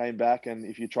guys that came back, and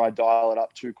if you try to dial it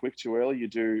up too quick, too early,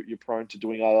 you're prone to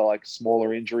doing other like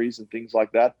smaller injuries and things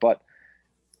like that. But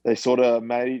they sort of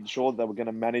made sure that they were going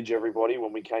to manage everybody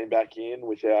when we came back in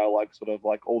with our like sort of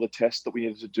like all the tests that we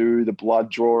needed to do, the blood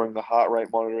drawing, the heart rate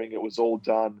monitoring. It was all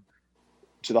done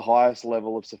to the highest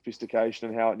level of sophistication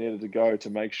and how it needed to go to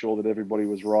make sure that everybody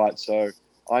was right. So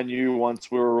I knew once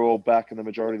we were all back and the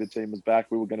majority of the team was back,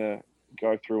 we were going to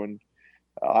go through, and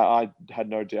I had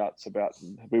no doubts about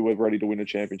we were ready to win a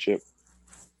championship.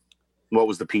 What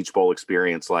was the Peach Bowl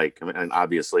experience like? I mean, and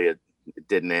obviously it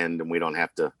didn't end, and we don't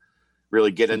have to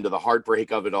really get into the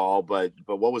heartbreak of it all, but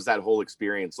what was that whole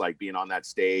experience like, being on that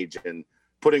stage and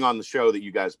putting on the show that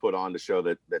you guys put on to show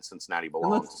that Cincinnati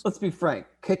belongs? Let's be frank,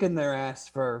 kicking their ass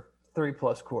for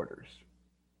 3+ quarters.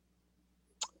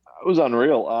 It was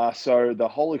unreal. So the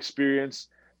whole experience,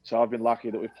 so I've been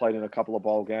lucky that we've played in a couple of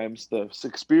bowl games. The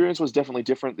experience was definitely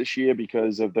different this year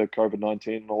because of the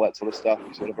COVID-19 and all that sort of stuff.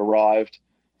 We sort of arrived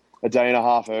a day and a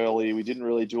half early. We didn't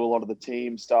really do a lot of the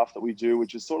team stuff that we do,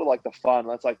 which is sort of like the fun.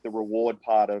 That's like the reward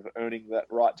part of earning that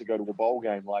right to go to a bowl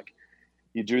game. Like,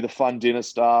 you do the fun dinner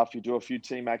stuff, you do a few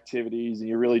team activities, and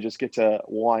you really just get to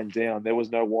wind down. There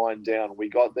was no wind down. We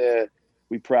got there,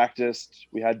 we practiced,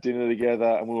 we had dinner together,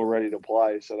 and we were ready to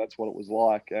play. So that's what it was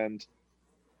like. And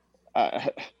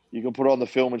you can put it on the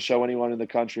film and show anyone in the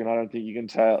country, and I don't think you can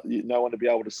tell no one to be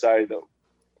able to say that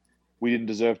we didn't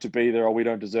deserve to be there or we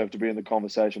don't deserve to be in the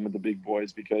conversation with the big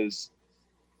boys, because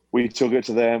we took it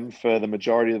to them for the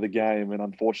majority of the game, and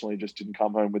unfortunately just didn't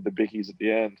come home with the bickies at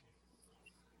the end.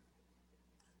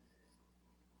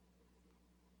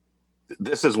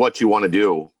 this is what you want to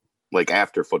do, like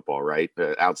after football, right?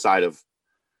 Outside of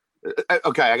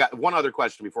okay, I got one other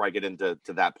question before I get into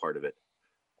that part of it.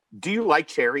 Do you like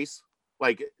cherries?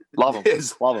 Like, Love them.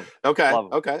 Love them. Okay, Love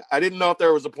 'em. okay. I didn't know if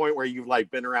there was a point where you've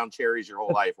like been around cherries your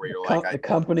whole life, where you're like, The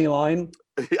company line.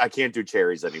 I can't do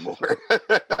cherries anymore.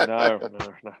 No.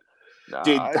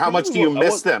 Dude, how much do you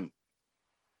miss them?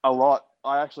 A lot.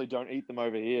 I actually don't eat them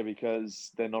over here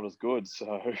because they're not as good.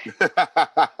 So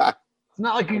it's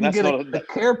not like you can get a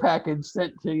care package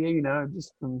sent to you, you know,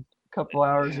 just from a couple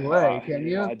hours away, can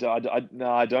you?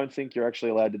 No, I don't think you're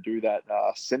actually allowed to do that.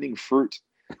 Sending fruit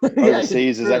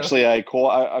overseas is actually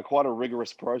quite a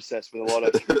rigorous process with a lot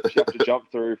of hoops you have to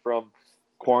jump through from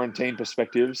quarantine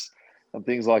perspectives and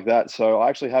things like that. So I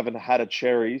actually haven't had a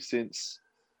cherry since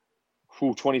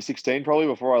 2016, probably,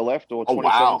 before I left, or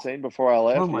 2017 before I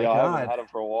left. Oh my God. God. I haven't had them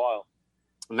for a while.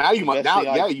 Now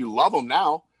you love them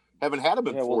now. Haven't had them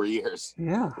in 4 years.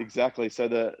 Yeah, exactly. So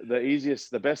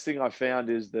the best thing I found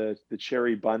is the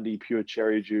Cherry Bundy pure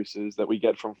cherry juices that we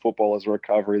get from Football as a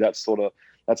Recovery. That's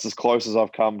as close as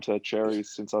I've come to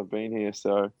cherries since I've been here.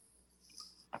 So,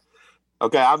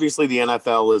 okay, obviously the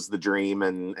NFL is the dream,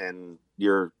 and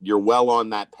you're well on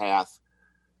that path.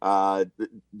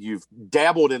 You've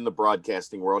dabbled in the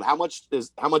broadcasting world. How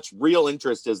much real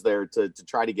interest is there to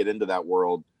try to get into that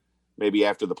world, maybe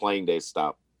after the playing days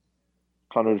stop?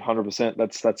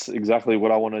 100%. That's exactly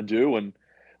what I want to do, and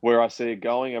where I see it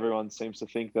going. Everyone seems to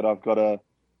think that I've got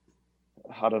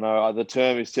I don't know. The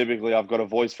term is typically I've got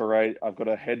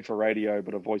a head for radio,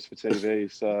 but a voice for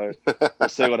TV. So we'll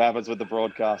see what happens with the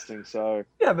broadcasting. So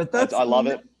yeah, but I love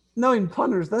it. Knowing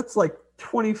punters, that's like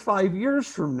 25 years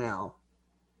from now.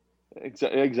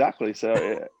 Exactly.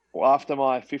 So after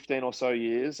my 15 or so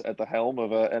years at the helm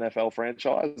of an NFL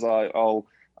franchise, I'll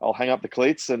hang up the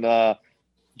cleats and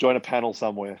join a panel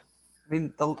somewhere. I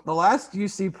mean, the last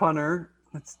UC punter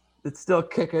that's still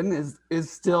kicking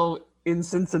is still in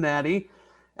Cincinnati,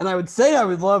 and I would say I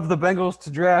would love the Bengals to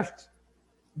draft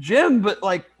Jim, but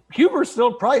like Huber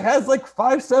still probably has like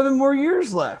 5-7 more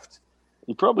years left.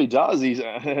 He probably does. He's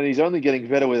only getting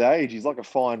better with age. He's like a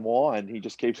fine wine. He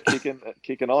just keeps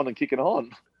kicking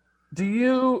on. Do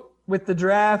you, with the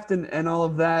draft and all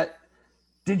of that,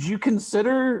 did you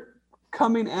consider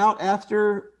coming out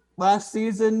after last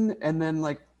season and then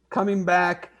like coming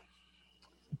back?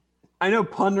 I know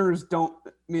punters don't,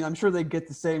 I mean, I'm sure they get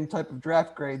the same type of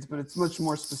draft grades, but it's much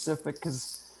more specific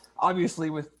because obviously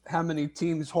with how many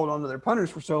teams hold on to their punters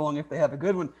for so long, if they have a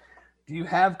good one, do you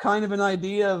have kind of an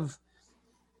idea of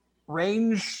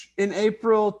range in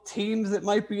April, teams that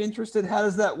might be interested? How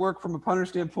does that work from a punter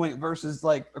standpoint versus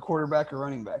like a quarterback or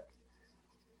running back?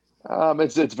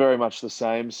 It's very much the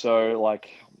same. So like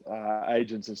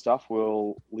agents and stuff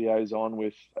will liaison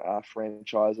with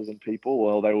franchises and people.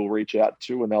 Well, they will reach out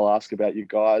to and they'll ask about you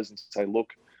guys and say, look,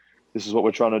 this is what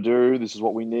we're trying to do. This is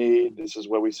what we need. This is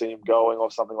where we see him going or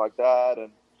something like that.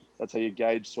 And that's how you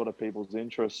gauge sort of people's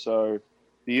interest. So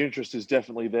the interest is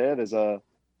definitely there.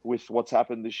 With what's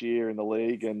happened this year in the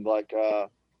league and like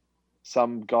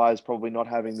some guys probably not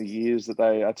having the years that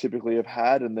they typically have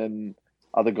had, and then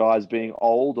other guys being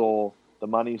old or the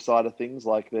money side of things,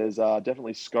 like there's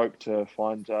definitely scope to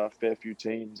find a fair few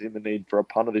teams in the need for a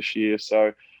punter this year.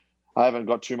 So I haven't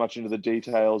got too much into the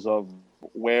details of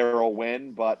where or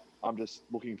when, but I'm just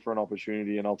looking for an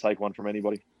opportunity and I'll take one from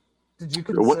anybody. Did you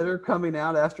consider coming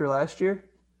out after last year?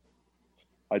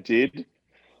 I did.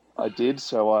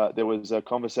 So there was a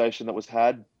conversation that was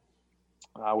had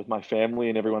with my family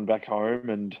and everyone back home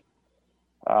and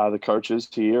the coaches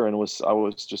here, and I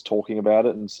was just talking about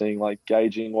it and seeing, like,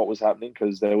 gauging what was happening,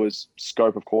 because there was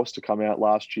scope, of course, to come out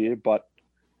last year. But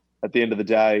at the end of the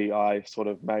day, I sort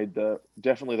of made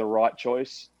definitely the right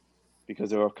choice,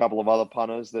 because there were a couple of other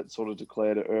punters that sort of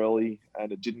declared it early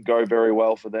and it didn't go very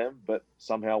well for them. But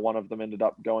somehow one of them ended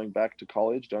up going back to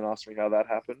college. Don't ask me how that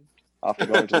happened after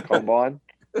going to the combine.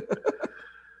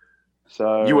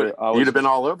 So you'd have been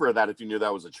all over that if you knew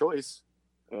that was a choice.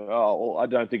 Well, I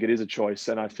don't think it is a choice,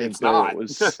 and I think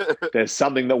there's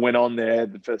something that went on there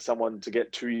for someone to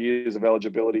get 2 years of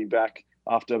eligibility back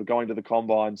after going to the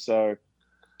combine. So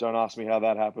don't ask me how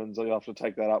that happens. You'll have to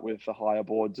take that up with the higher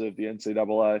boards of the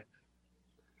NCAA.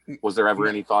 Was there ever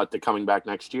any thought to coming back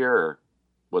next year, or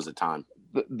was it time?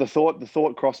 The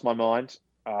thought crossed my mind.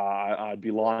 I'd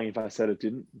be lying if I said it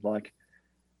didn't.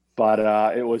 But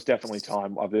it was definitely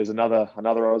time. There's another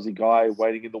Aussie guy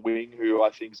waiting in the wing who I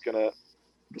think is going to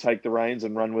take the reins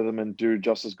and run with them and do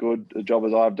just as good a job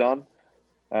as I've done.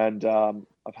 And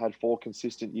I've had 4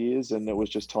 consistent years, and it was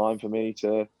just time for me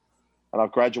to. And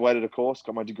I've graduated, of course,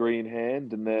 got my degree in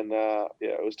hand, and then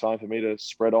it was time for me to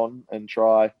spread on and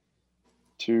try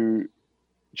to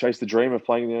chase the dream of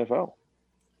playing in the NFL.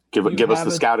 Give us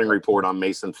the scouting report on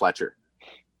Mason Fletcher.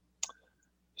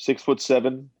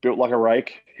 6'7", built like a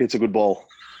rake, hits a good ball.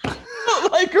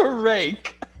 Like a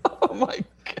rake. Oh my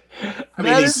God. I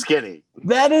mean, he's skinny.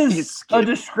 That is He's skinny. a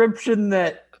description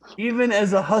that even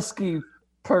as a Husky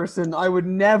person, I would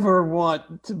never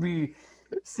want to be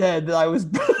said that I was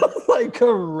built like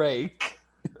a rake.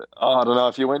 Oh, I don't know.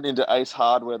 If you went into Ace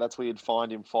Hardware, that's where you'd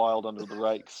find him filed under the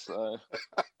rakes. So.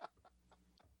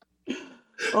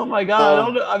 Oh my God! I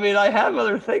don't know. I mean, I have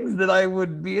other things that I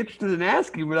would be interested in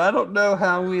asking, but I don't know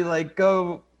how we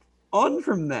go on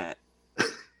from that.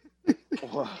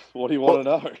 What do you want to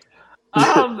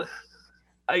know?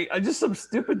 I just some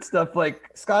stupid stuff like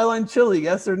Skyline Chili,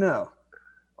 yes or no?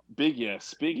 Big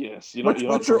yes.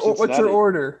 What's your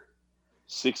order?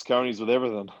 6 conies with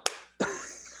everything.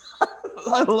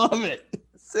 I love it.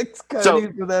 6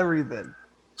 conies with everything.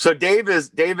 So Dave is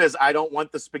I don't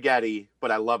want the spaghetti, but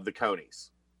I love the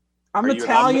conies. I'm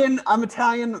Italian.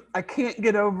 I can't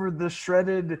get over the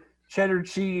shredded cheddar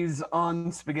cheese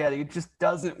on spaghetti. It just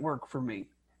doesn't work for me.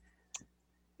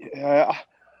 Yeah,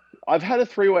 I've had a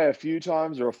 3-way a few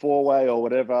times or a 4-way or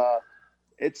whatever.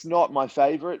 It's not my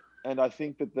favorite, and I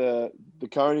think that the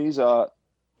conies are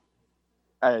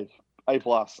A+.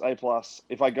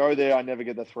 If I go there, I never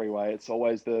get the 3-way. It's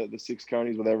always the 6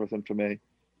 conies with everything for me.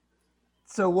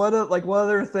 So what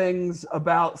other things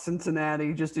about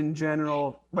Cincinnati, just in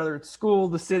general, whether it's school,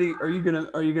 the city, are you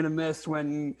gonna miss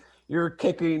when you're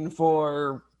kicking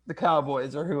for the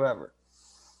Cowboys or whoever?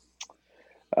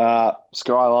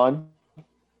 Skyline,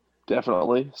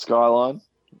 definitely Skyline.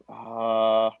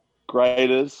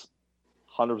 Graders,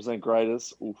 100%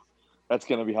 Graders. Ooh, that's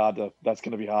gonna be hard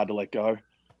to let go.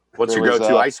 What's your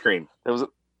go-to ice cream?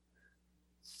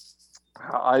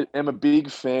 I am a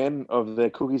big fan of their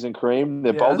cookies and cream.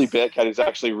 Their Boldly Bearcat is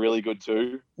actually really good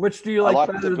too. Which do you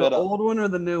like better, the old one or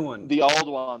the new one? The old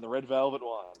one, the red velvet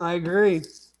one. I agree.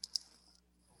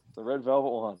 The red velvet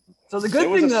one. So the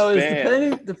good thing though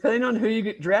is depending on who you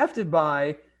get drafted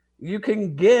by, you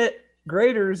can get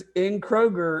graders in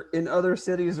Kroger in other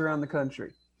cities around the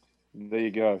country. There you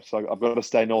go. So I've got to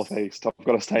stay northeast.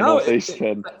 Northeast.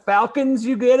 Falcons,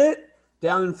 you get it.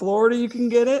 Down in Florida, you can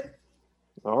get it.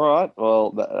 All right.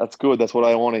 Well, that's good. That's what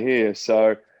I want to hear.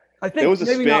 So I think there was a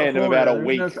span of about a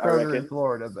week, I reckon. In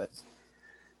Florida, but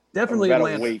definitely about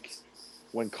Atlanta. A week.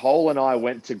 When Cole and I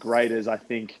went to Graders, I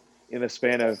think in the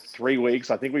span of 3 weeks,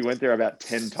 I think we went there about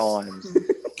 10 times.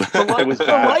 It was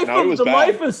bad. The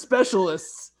life of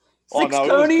specialists. 6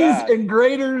 conies and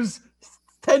Graders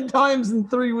 10 times in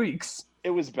 3 weeks. It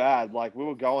was bad. Like we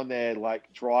were going there,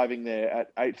 like driving there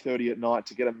at 8:30 at night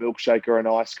to get a milkshake or an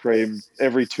ice cream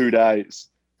every 2 days.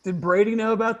 Did Brady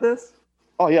know about this?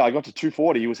 Oh yeah, I got to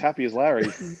 240. He was happy as Larry.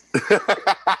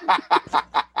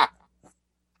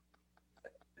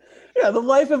 Yeah, the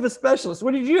life of a specialist.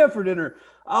 What did you have for dinner?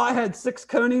 Oh, I had 6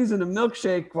 conies and a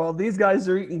milkshake while these guys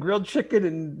are eating grilled chicken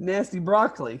and nasty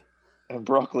broccoli. And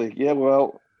broccoli. Yeah,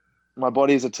 well, my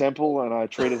body is a temple and I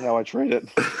treat it how I treat it.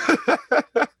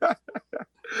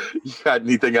 You got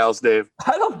anything else, Dave?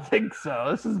 I don't think so.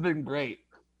 This has been great.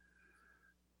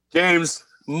 James,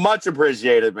 much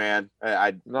appreciated, man.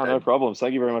 No problems.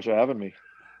 Thank you very much for having me.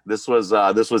 This was every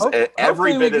bit as good.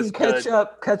 Hopefully we can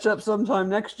catch up sometime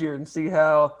next year and see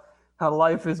how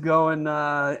life is going.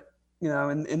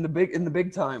 In the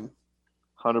big time.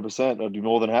 100%. I'd be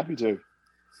more than happy to.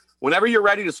 Whenever you're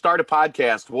ready to start a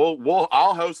podcast,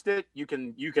 I'll host it. You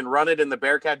can run it in the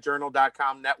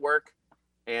BearcatJournal.com network,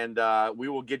 and we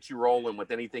will get you rolling with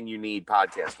anything you need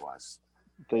podcast wise.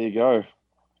 There you go.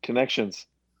 Connections.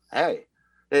 Hey,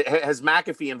 has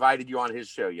McAfee invited you on his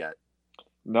show yet?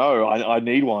 No, I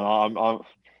need one. I'm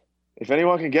if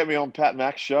anyone can get me on Pat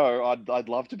Mac's show, I'd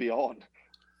love to be on.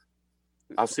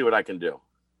 I'll see what I can do.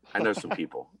 I know some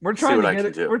people. We're trying to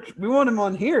get it. We want him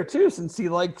on here too, since he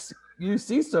likes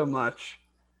UC so much.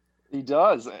 He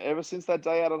does. Ever since that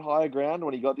day out on higher ground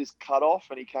when he got this cut off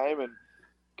and he came and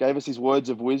gave us his words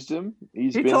of wisdom,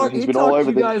 he's been all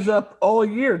over you guys up all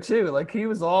year too. Like he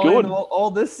was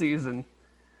all this season.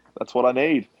 That's what I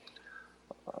need.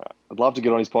 I'd love to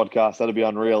get on his podcast. That'd be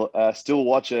unreal. Still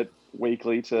watch it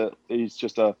weekly. He's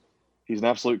an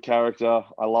absolute character.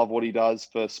 I love what he does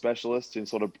for specialists in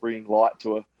sort of bringing light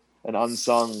to an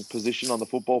unsung position on the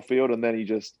football field, and then he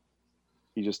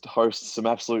just hosts some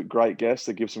absolute great guests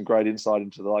that give some great insight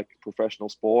into the professional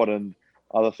sport and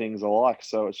other things alike.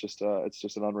 So it's just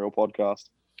an unreal podcast.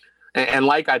 And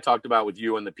like I talked about with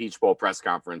you in the Peach Bowl press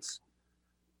conference,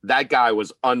 that guy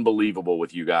was unbelievable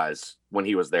with you guys when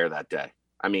he was there that day.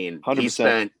 I mean, 100%. He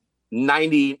spent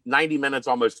 90 minutes,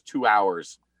 almost 2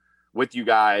 hours with you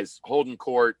guys holding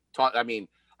court.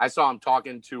 I saw him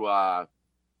talking to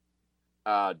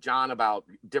John about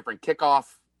different kickoff,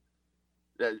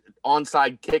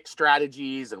 onside kick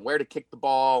strategies, and where to kick the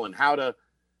ball, and how to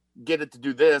get it to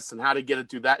do this, and how to get it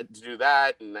to do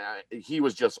that. And he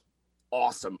was just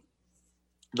awesome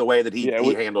the way that he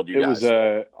handled you guys.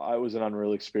 It was an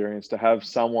unreal experience to have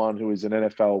someone who is an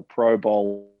NFL Pro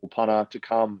Bowl punter to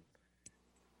come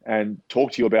and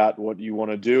talk to you about what you want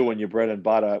to do and your bread and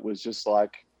butter. It was just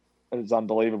like, it was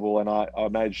unbelievable. And I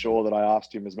made sure that I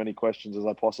asked him as many questions as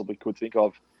I possibly could think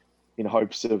of in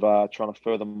hopes of trying to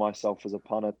further myself as a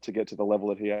punter to get to the level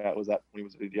that he was at when he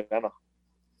was at Indiana.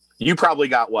 You probably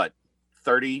got,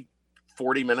 30,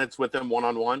 40 minutes with him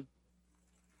one-on-one?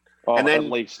 Oh, and then,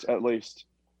 at least.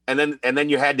 And then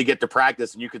you had to get to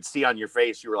practice, and you could see on your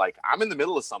face, you were like, I'm in the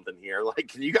middle of something here. Like,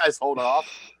 can you guys hold off?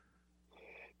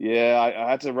 Yeah, I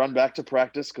had to run back to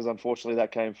practice because unfortunately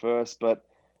that came first. But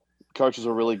coaches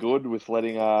were really good with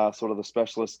letting sort of the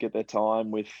specialists get their time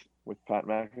with Pat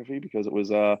McAfee, because it was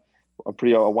a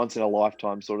once in a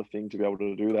lifetime sort of thing to be able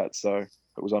to do that. So it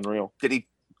was unreal. Did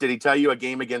he tell you a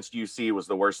game against UC was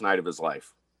the worst night of his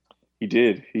life? He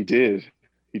did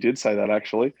say that,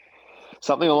 actually.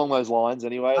 Something along those lines,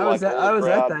 anyway. I was at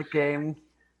that game.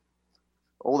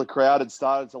 All the crowd had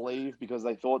started to leave because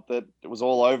they thought that it was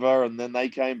all over, and then they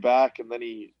came back, and then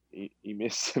he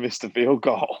missed a field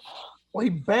goal. Well, he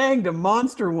banged a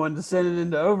monster one to send it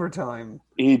into overtime.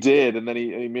 He did, and then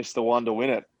he missed the one to win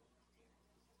it.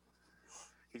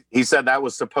 He said that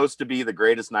was supposed to be the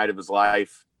greatest night of his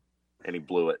life, and he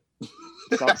blew it.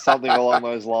 Something along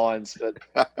those lines.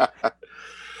 But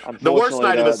the worst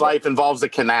night of his life involves a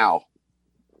canal.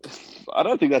 I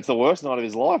don't think that's the worst night of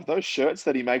his life. Those shirts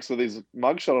that he makes with his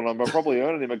mugshot on them are probably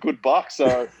earning him a good buck.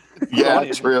 So yeah,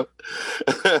 true.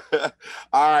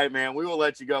 All right, man. We will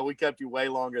let you go. We kept you way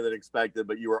longer than expected,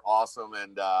 but you were awesome,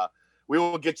 and we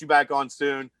will get you back on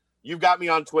soon. You've got me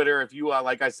on Twitter. If you,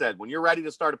 like I said, when you're ready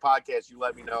to start a podcast, you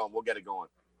let me know, and we'll get it going.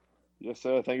 Yes,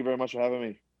 sir. Thank you very much for having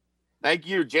me. Thank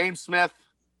you, James Smith,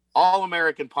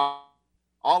 All-American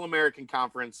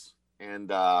Conference, and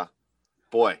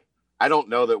boy. I don't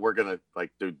know that we're going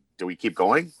to, do we keep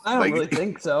going? I don't really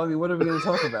think so. I mean, what are we going to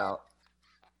talk about?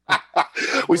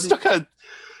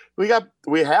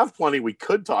 We have plenty we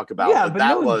could talk about. Yeah, but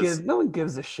no one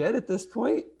gives a shit at this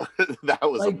point. That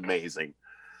was amazing.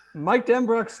 Mike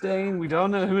Denbrock staying. We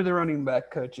don't know who the running back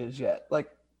coach is yet.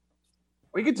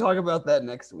 We could talk about that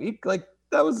next week.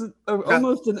 That was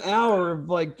almost an hour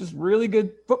of just really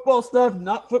good football stuff,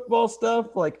 not football stuff.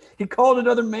 He called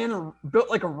another man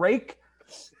built like a rake.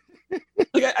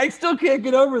 I still can't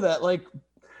get over that.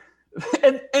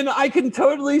 And I can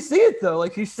totally see it though.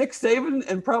 He's 6'7"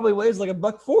 and probably weighs like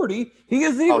 $140. He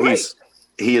is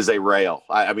he is a rail.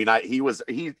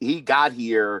 He got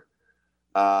here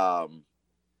right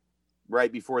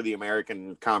before the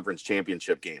American Conference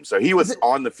Championship game. So he was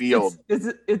on the field.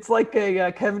 It's like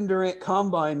a Kevin Durant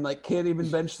combine, can't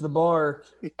even bench the bar.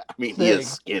 He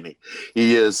is skinny.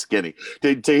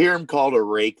 To hear him called a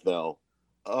rake though.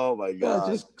 Oh my God!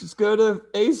 Yeah, just go to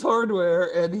Ace Hardware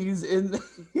and he's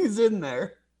in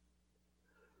there.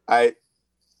 I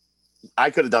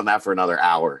could have done that for another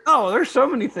hour. Oh, there's so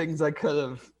many things I could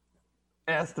have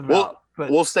asked about. But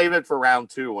we'll save it for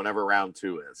round 2, whenever round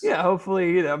 2 is. Yeah,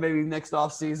 hopefully, maybe next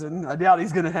off season. I doubt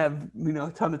he's gonna have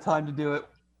a ton of time to do it.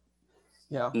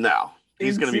 Yeah. No,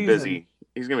 he's gonna be busy.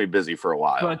 He's gonna be busy for a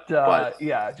while. But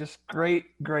yeah, just great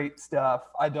stuff.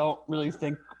 I don't really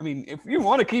think. If you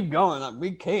want to keep going,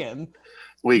 we can.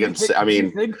 We can. You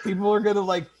think people are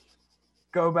gonna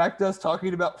go back to us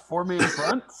talking about 4-man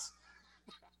fronts?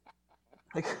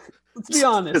 Let's be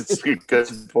honest. It's a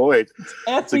good point.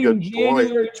 It's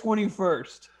January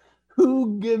 21st.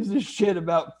 Who gives a shit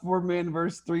about 4-man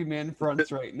versus 3-man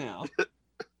fronts right now?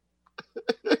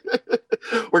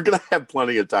 We're going to have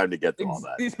plenty of time to get to all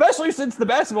that. Especially since the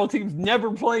basketball team's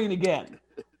never playing again.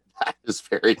 That is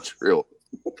very true.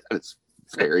 That is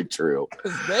very true.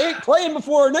 They ain't playing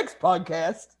before our next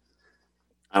podcast.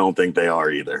 I don't think they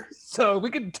are either. So we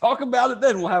can talk about it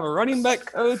then. We'll have a running back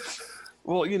coach.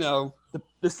 Well,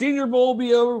 the Senior Bowl will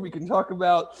be over. We can talk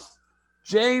about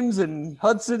James and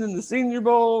Hudson in the Senior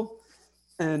Bowl.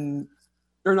 Or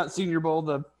not Senior Bowl,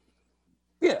 the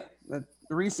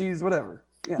Reese's, whatever.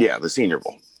 Yeah, the Senior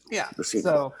Bowl. Yeah. The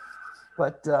Senior Bowl.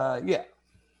 But yeah.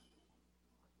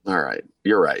 All right.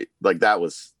 You're right.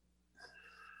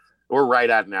 We're right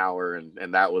at an hour,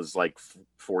 and that was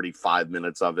 45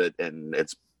 minutes of it, and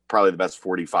it's probably the best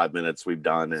 45 minutes we've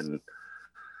done in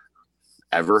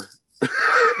ever.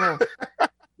 Well,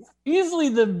 easily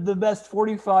the best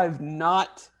 45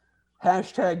 not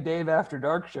 #Dave After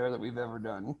Dark show that we've ever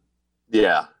done.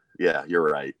 Yeah. Yeah, you're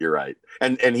right. You're right.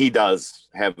 And he does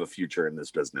have a future in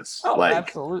this business. Oh, like,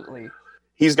 absolutely.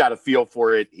 He's got a feel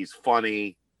for it. He's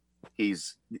funny. He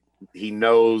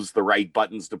knows the right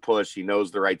buttons to push. He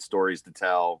knows the right stories to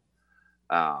tell.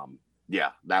 Yeah,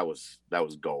 that was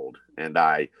gold. And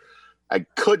I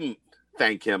couldn't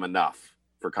thank him enough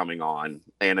for coming on.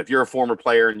 And if you're a former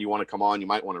player and you want to come on, you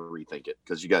might want to rethink it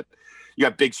because you got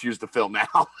big shoes to fill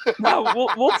now. No,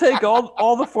 we'll take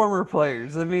all the former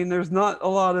players. I mean, there's not a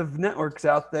lot of networks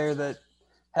out there that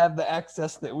have the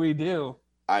access that we do.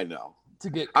 I know. To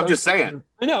get I'm just saying.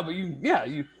 I know, but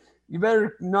you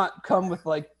better not come with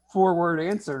like 4-word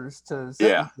answers to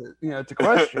sentences, to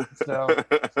questions. So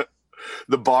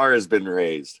the bar has been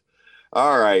raised.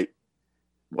 All right.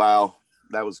 Wow,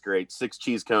 that was great. 6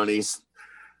 cheese conies.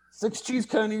 6 cheese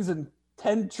conies and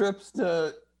 10 trips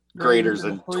to Graders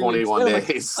in 21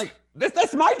 days. Like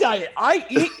that's my diet. I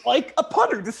eat like a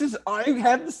punter. I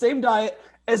have the same diet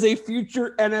as a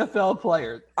future NFL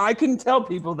player. I can tell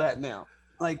people that now.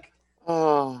 Like,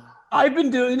 I've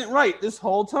been doing it right this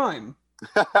whole time.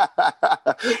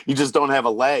 You just don't have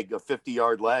a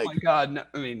 50-yard leg. Oh my God, no,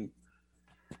 I mean,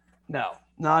 no,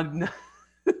 not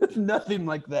nothing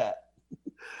like that.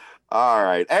 All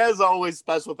right. As always,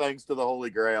 special thanks to the Holy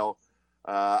Grail.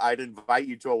 I'd invite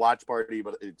you to a watch party,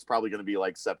 but it's probably going to be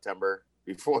like September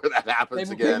before that happens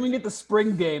again. Maybe we can get the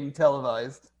spring game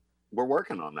televised. We're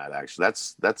working on that, actually.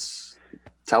 That's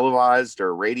televised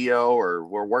or radio, or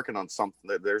we're working on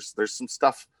something. There's some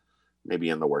stuff maybe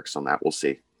in the works on that. We'll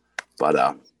see.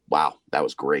 But wow, that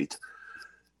was great.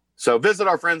 So visit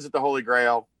our friends at the Holy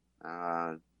Grail.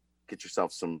 Get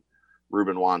yourself some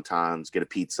Reuben wontons, get a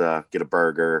pizza, get a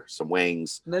burger, some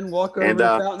wings. And then walk over to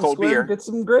Fountain cold Square beer. and get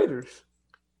some graders.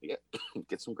 Yeah,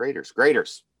 get some graders.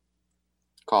 Graders.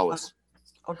 Call us.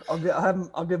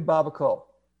 I'll give Bob a call.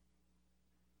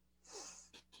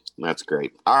 That's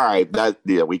great. All right.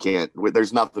 We can't.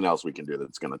 There's nothing else we can do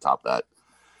that's going to top that.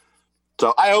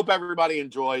 So I hope everybody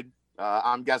enjoyed.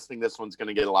 I'm guessing this one's going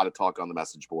to get a lot of talk on the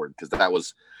message board because that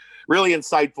was really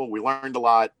insightful. We learned a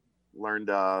lot. Learned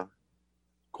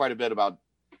quite a bit about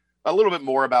a little bit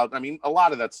more about. I mean, a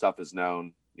lot of that stuff is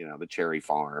known. The cherry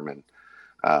farm, and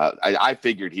I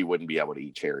figured he wouldn't be able to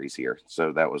eat cherries here.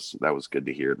 So that was good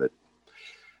to hear that.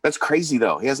 That's crazy,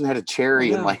 though. He hasn't had a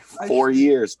cherry in like 4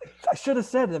 years. I should have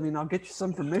said, I'll get you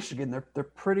some from Michigan. They're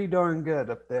pretty darn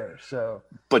good up there. So,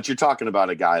 but you're talking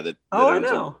about a guy that I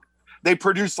know. They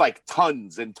produce like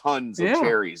tons and tons of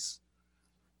cherries.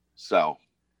 So,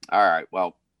 all right.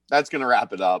 Well, that's going to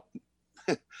wrap it up.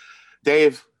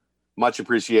 Dave, much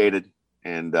appreciated.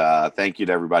 And thank you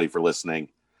to everybody for listening.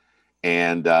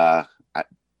 And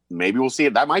maybe we'll see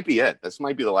it. That might be it. This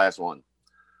might be the last one.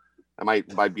 That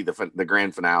might be the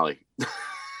grand finale.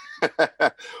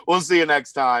 We'll see you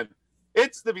next time.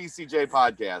 It's the BCJ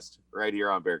podcast right here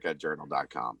on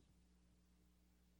BearcatJournal.com.